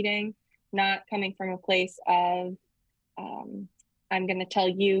that meeting, not coming from a place of, I'm going to tell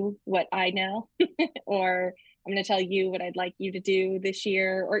you what I know, or I'm going to tell you what I'd like you to do this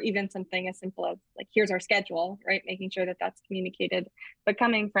year, or even something as simple as like, here's our schedule, right? Making sure that that's communicated, but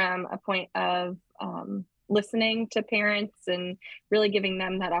coming from a point of listening to parents and really giving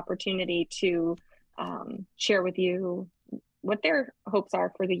them that opportunity to share with you what their hopes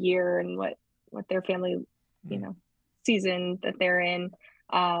are for the year and what their family, season that they're in.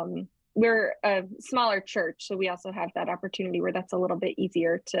 We're a smaller church, so we also have that opportunity where that's a little bit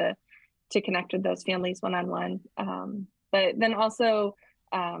easier to connect with those families one-on-one. But then also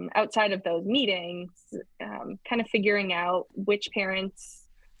outside of those meetings, kind of figuring out which parents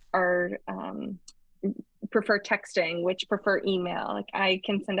are prefer texting, which prefer email. Like, I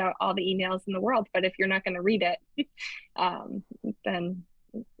can send out all the emails in the world, but if you're not going to read it, then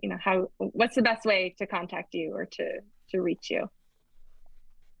what's the best way to contact you or to reach you?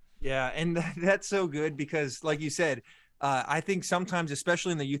 Yeah, and that's so good because, like you said, I think sometimes,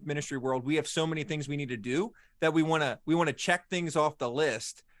 especially in the youth ministry world, we have so many things we need to do that we want to check things off the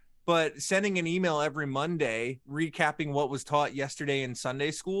list. But sending an email every Monday recapping what was taught yesterday in Sunday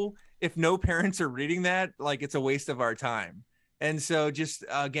school, if no parents are reading that, like, it's a waste of our time. And so just,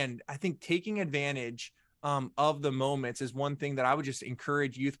 again, I think taking advantage of the moments is one thing that I would just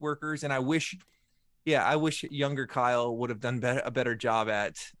encourage youth workers. And I wish younger Kyle would have done a better job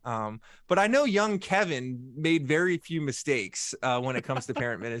at. But I know young Kevin made very few mistakes when it comes to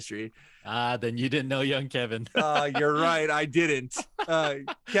parent ministry. Then you didn't know young Kevin. You're right. I didn't.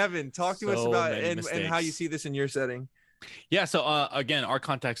 Kevin, talk to us about and how you see this in your setting. Yeah. So again, our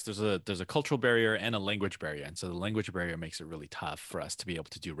context, there's a cultural barrier and a language barrier. And so the language barrier makes it really tough for us to be able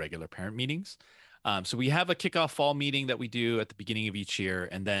to do regular parent meetings. So we have a kickoff fall meeting that we do at the beginning of each year.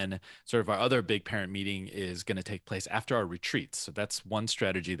 And then sort of our other big parent meeting is going to take place after our retreats. So that's one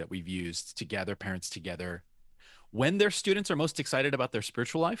strategy that we've used to gather parents together when their students are most excited about their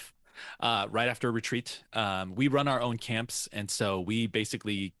spiritual life. Right after a retreat, we run our own camps. And so we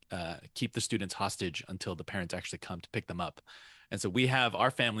basically keep the students hostage until the parents actually come to pick them up. And so we have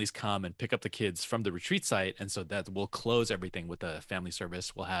our families come and pick up the kids from the retreat site. And so that we'll close everything with a family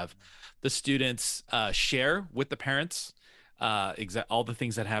service. We'll have the students share with the parents all the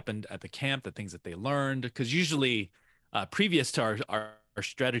things that happened at the camp, the things that they learned. Because usually previous to our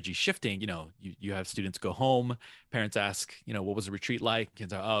strategy shifting, you have students go home, parents ask, what was the retreat like?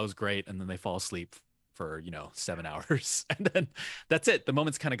 Kids are, oh, it was great. And then they fall asleep for 7 hours, and then that's it. The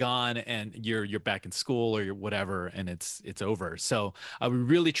moment's kind of gone, and you're back in school or you're whatever, and it's over. So we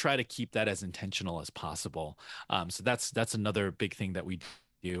really try to keep that as intentional as possible. So that's another big thing that we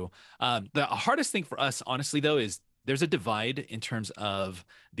do. The hardest thing for us, honestly, though, is there's a divide in terms of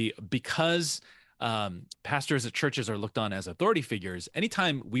because pastors at churches are looked on as authority figures.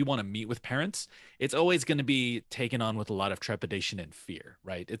 Anytime we want to meet with parents, it's always going to be taken on with a lot of trepidation and fear,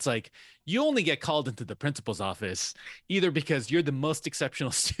 right? It's like you only get called into the principal's office either because you're the most exceptional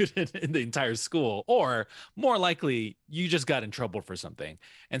student in the entire school, or more likely you just got in trouble for something.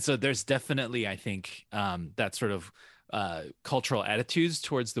 And so there's definitely, I think, that sort of cultural attitudes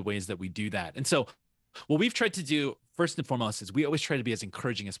towards the ways that we do that. And so what we've tried to do first and foremost is we always try to be as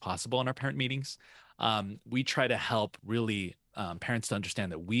encouraging as possible in our parent meetings. We try to help really parents to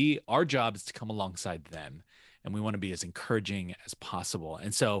understand that our job is to come alongside them and we want to be as encouraging as possible.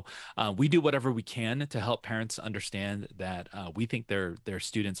 And so we do whatever we can to help parents understand that we think their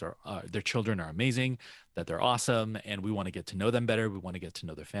students are their children are amazing, that they're awesome, and we want to get to know them better. We want to get to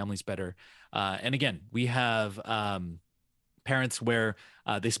know their families better. And again, we have parents where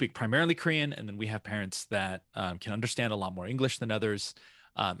they speak primarily Korean, and then we have parents that can understand a lot more English than others.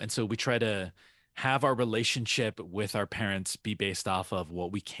 And so we try to have our relationship with our parents be based off of what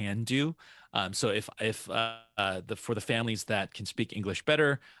we can do. So if for the families that can speak English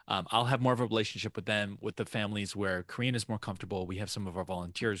better, I'll have more of a relationship with them. With the families where Korean is more comfortable, we have some of our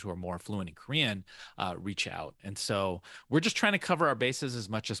volunteers who are more fluent in Korean reach out. And so we're just trying to cover our bases as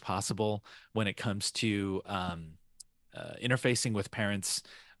much as possible when it comes to interfacing with parents.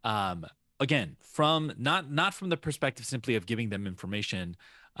 Again, from not from the perspective simply of giving them information,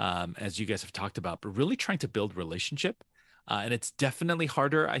 as you guys have talked about, but really trying to build relationship. And it's definitely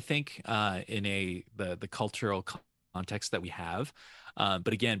harder, I think, in the cultural context that we have.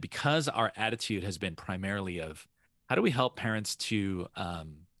 But again, because our attitude has been primarily of how do we help parents to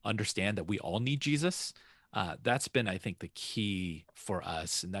understand that we all need Jesus, that's been, I think, the key for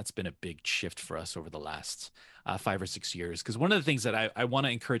us. And that's been a big shift for us over the last 5 or 6 years. Because one of the things that I want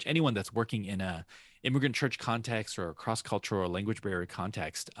to encourage anyone that's working in a immigrant church context or a cross-cultural or language barrier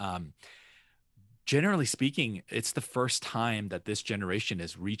context, generally speaking, it's the first time that this generation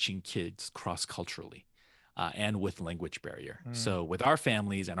is reaching kids cross-culturally and with language barrier. So with our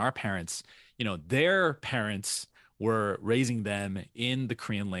families and our parents, their parents were raising them in the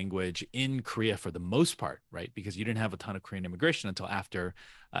Korean language in Korea for the most part, right? Because you didn't have a ton of Korean immigration until after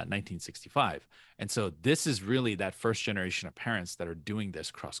 1965. And so this is really that first generation of parents that are doing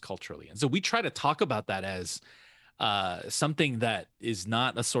this cross-culturally. And so we try to talk about that as something that is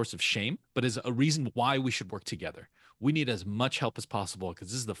not a source of shame, but is a reason why we should work together. We need as much help as possible because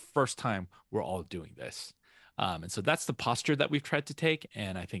this is the first time we're all doing this. And so that's the posture that we've tried to take.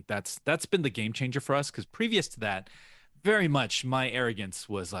 And I think that's been the game changer for us, because previous to that, very much my arrogance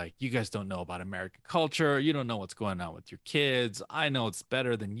was like, you guys don't know about American culture. You don't know what's going on with your kids. I know it's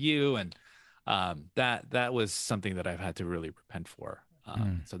better than you. And that was something that I've had to really repent for.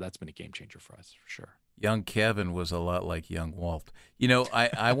 So that's been a game changer for us, for sure. Young Kevin was a lot like young Walt.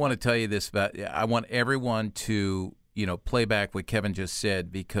 I want to tell you this I want everyone to, play back what Kevin just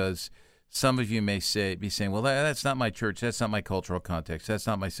said, because some of you may be saying, well, that's not my church. That's not my cultural context. That's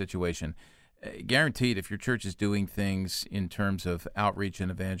not my situation. Guaranteed, if your church is doing things in terms of outreach and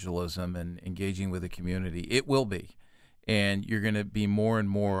evangelism and engaging with the community, it will be. And you're going to be more and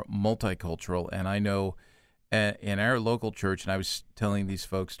more multicultural. And I know in our local church, and I was telling these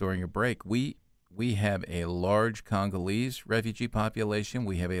folks during a break, we have a large Congolese refugee population.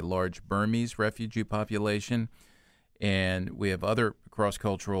 We have a large Burmese refugee population. And we have other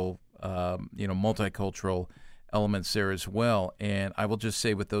cross-cultural multicultural elements there as well. And I will just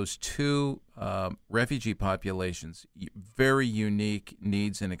say with those two refugee populations, very unique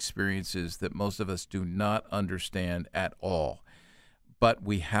needs and experiences that most of us do not understand at all. But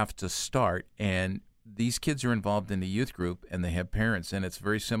we have to start. And these kids are involved in the youth group, and they have parents. And it's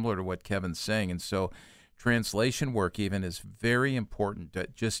very similar to what Kevin's saying. And so translation work even is very important.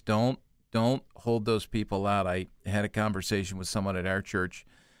 Just don't hold those people out. I had a conversation with someone at our church.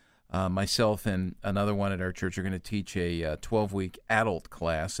 Myself and another one at our church are going to teach a 12-week adult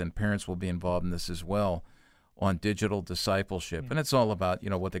class, and parents will be involved in this as well, on digital discipleship. And it's all about,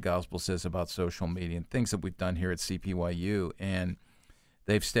 what the gospel says about social media and things that we've done here at CPYU. And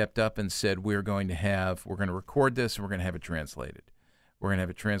they've stepped up and said, we're going to record this, and we're going to have it translated. We're going to have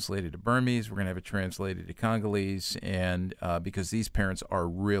it translated to Burmese. We're going to have it translated to Congolese, and because these parents are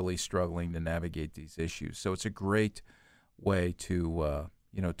really struggling to navigate these issues. So it's a great way to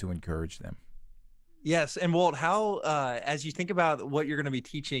encourage them. Yes. And Walt, how, as you think about what you're going to be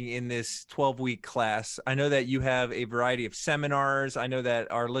teaching in this 12-week class, I know that you have a variety of seminars. I know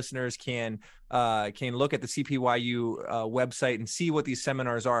that our listeners can look at the CPYU website and see what these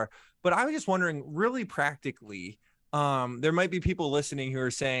seminars are. But I was just wondering, really practically, there might be people listening who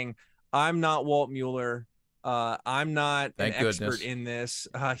are saying, I'm not Walt Mueller. I'm not an expert in this.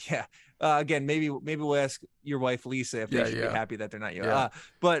 Again, maybe we'll ask your wife, Lisa, if they should be happy that they're not you.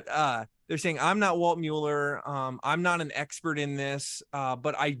 But they're saying, I'm not Walt Mueller. I'm not an expert in this,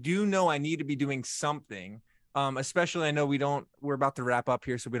 but I do know I need to be doing something. Especially, I know we're about to wrap up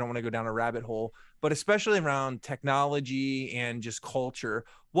here, so we don't want to go down a rabbit hole, but especially around technology and just culture.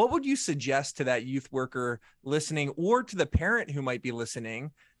 What would you suggest to that youth worker listening, or to the parent who might be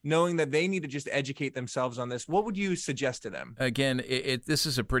listening, knowing that they need to just educate themselves on this? What would you suggest to them? Again, this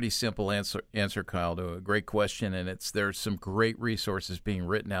is a pretty simple answer, Kyle, to a great question, and there's some great resources being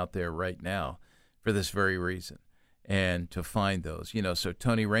written out there right now for this very reason. And to find those, so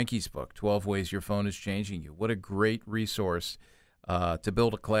Tony Reinke's book, 12 Ways Your Phone is Changing You. What a great resource to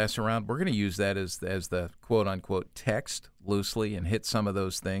build a class around. We're going to use that as the quote-unquote text loosely and hit some of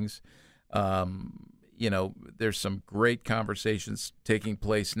those things. There's some great conversations taking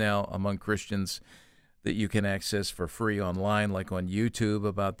place now among Christians that you can access for free online, like on YouTube,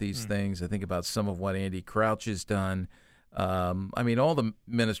 about these things. I think about some of what Andy Crouch has done. All the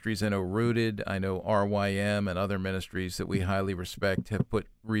ministries I know, Rooted, I know RYM, and other ministries that we highly respect have put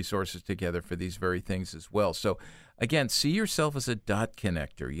resources together for these very things as well. So, again, see yourself as a dot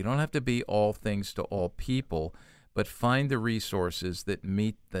connector. You don't have to be all things to all people, but find the resources that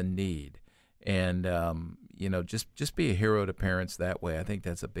meet the need. And, just be a hero to parents that way. I think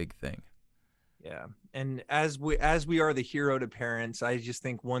that's a big thing. Yeah. And as we are the hero to parents, I just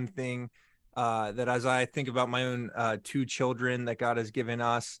think one thing that as I think about my own 2 children that God has given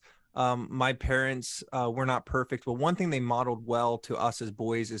us, my parents were not perfect, but one thing they modeled well to us as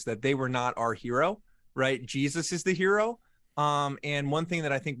boys is that they were not our hero, right? Jesus is the hero. And one thing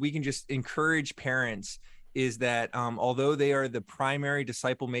that I think we can just encourage parents is that although they are the primary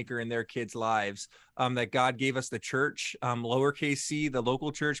disciple maker in their kids' lives, that God gave us the church, lowercase c, the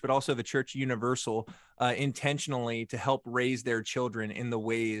local church, but also the church universal, intentionally to help raise their children in the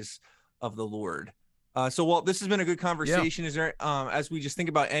ways of the Lord. So, Walt, this has been a good conversation. Yeah. Is there, as we just think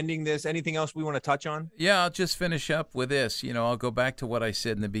about ending this, anything else we want to touch on? Yeah, I'll just finish up with this. I'll go back to what I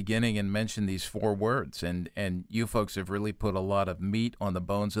said in the beginning and mention these 4 words. And you folks have really put a lot of meat on the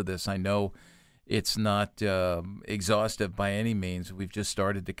bones of this. I know it's not exhaustive by any means. We've just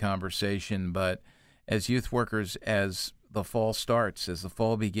started the conversation. But as youth workers, as the fall starts, as the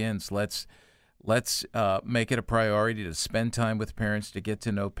fall begins, let's make it a priority to spend time with parents, to get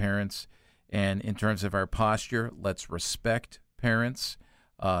to know parents. And in terms of our posture, let's respect parents,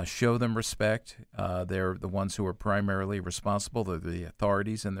 show them respect. They're the ones who are primarily responsible. They're the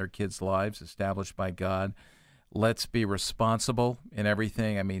authorities in their kids' lives established by God. Let's be responsible in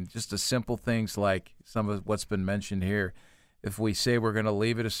everything. Just the simple things like some of what's been mentioned here. If we say we're going to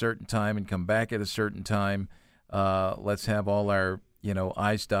leave at a certain time and come back at a certain time, let's have all our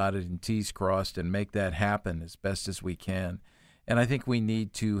I's dotted and T's crossed and make that happen as best as we can. And I think we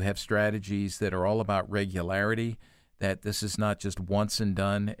need to have strategies that are all about regularity, that this is not just once and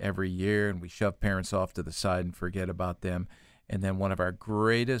done every year and we shove parents off to the side and forget about them. And then one of our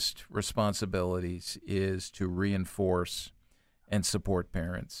greatest responsibilities is to reinforce and support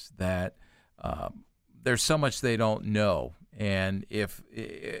parents that there's so much they don't know. And if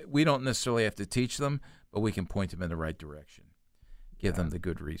we don't necessarily have to teach them, but we can point them in the right direction. Give them the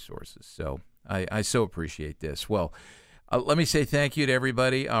good resources. So I so appreciate this. Well, let me say thank you to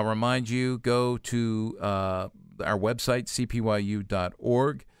everybody. I'll remind you, go to our website,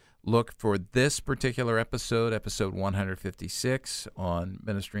 cpyu.org. Look for this particular episode 156 on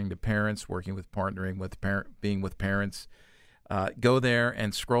ministering to parents, partnering with being with parents. Go there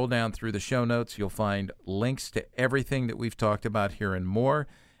and scroll down through the show notes. You'll find links to everything that we've talked about here and more,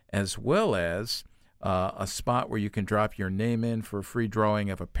 as well as a spot where you can drop your name in for a free drawing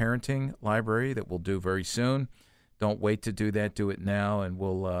of a parenting library that we'll do very soon. Don't wait to do that. Do it now, and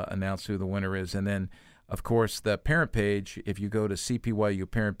we'll announce who the winner is. And then, of course, the parent page, if you go to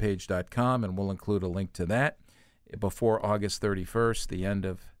cpyuparentpage.com, and we'll include a link to that before August 31st, the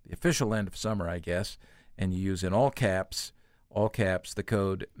official end of summer, I guess, and you use in all caps, the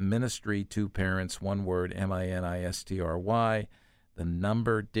code Ministry to Parents, one word, MINISTRY, the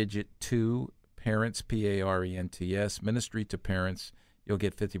number digit 2, Parents, PARENTS, Ministry to Parents. You'll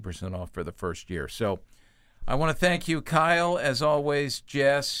get 50% off for the first year. So I want to thank you, Kyle, as always,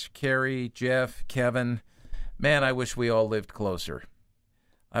 Jess, Carrie, Jeff, Kevin. Man, I wish we all lived closer.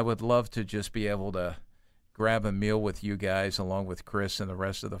 I would love to just be able to grab a meal with you guys along with Chris and the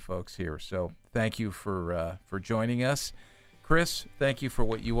rest of the folks here. So thank you for joining us. Chris, thank you for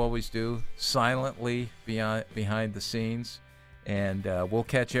what you always do, silently behind the scenes. And we'll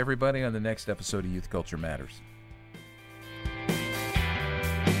catch everybody on the next episode of Youth Culture Matters.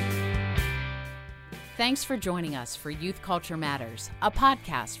 Thanks for joining us for Youth Culture Matters, a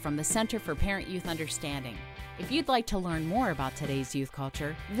podcast from the Center for Parent-Youth Understanding. If you'd like to learn more about today's youth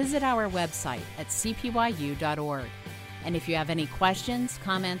culture, visit our website at cpyu.org. And if you have any questions,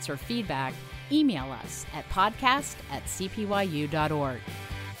 comments, or feedback, email us at podcast@cpyu.org.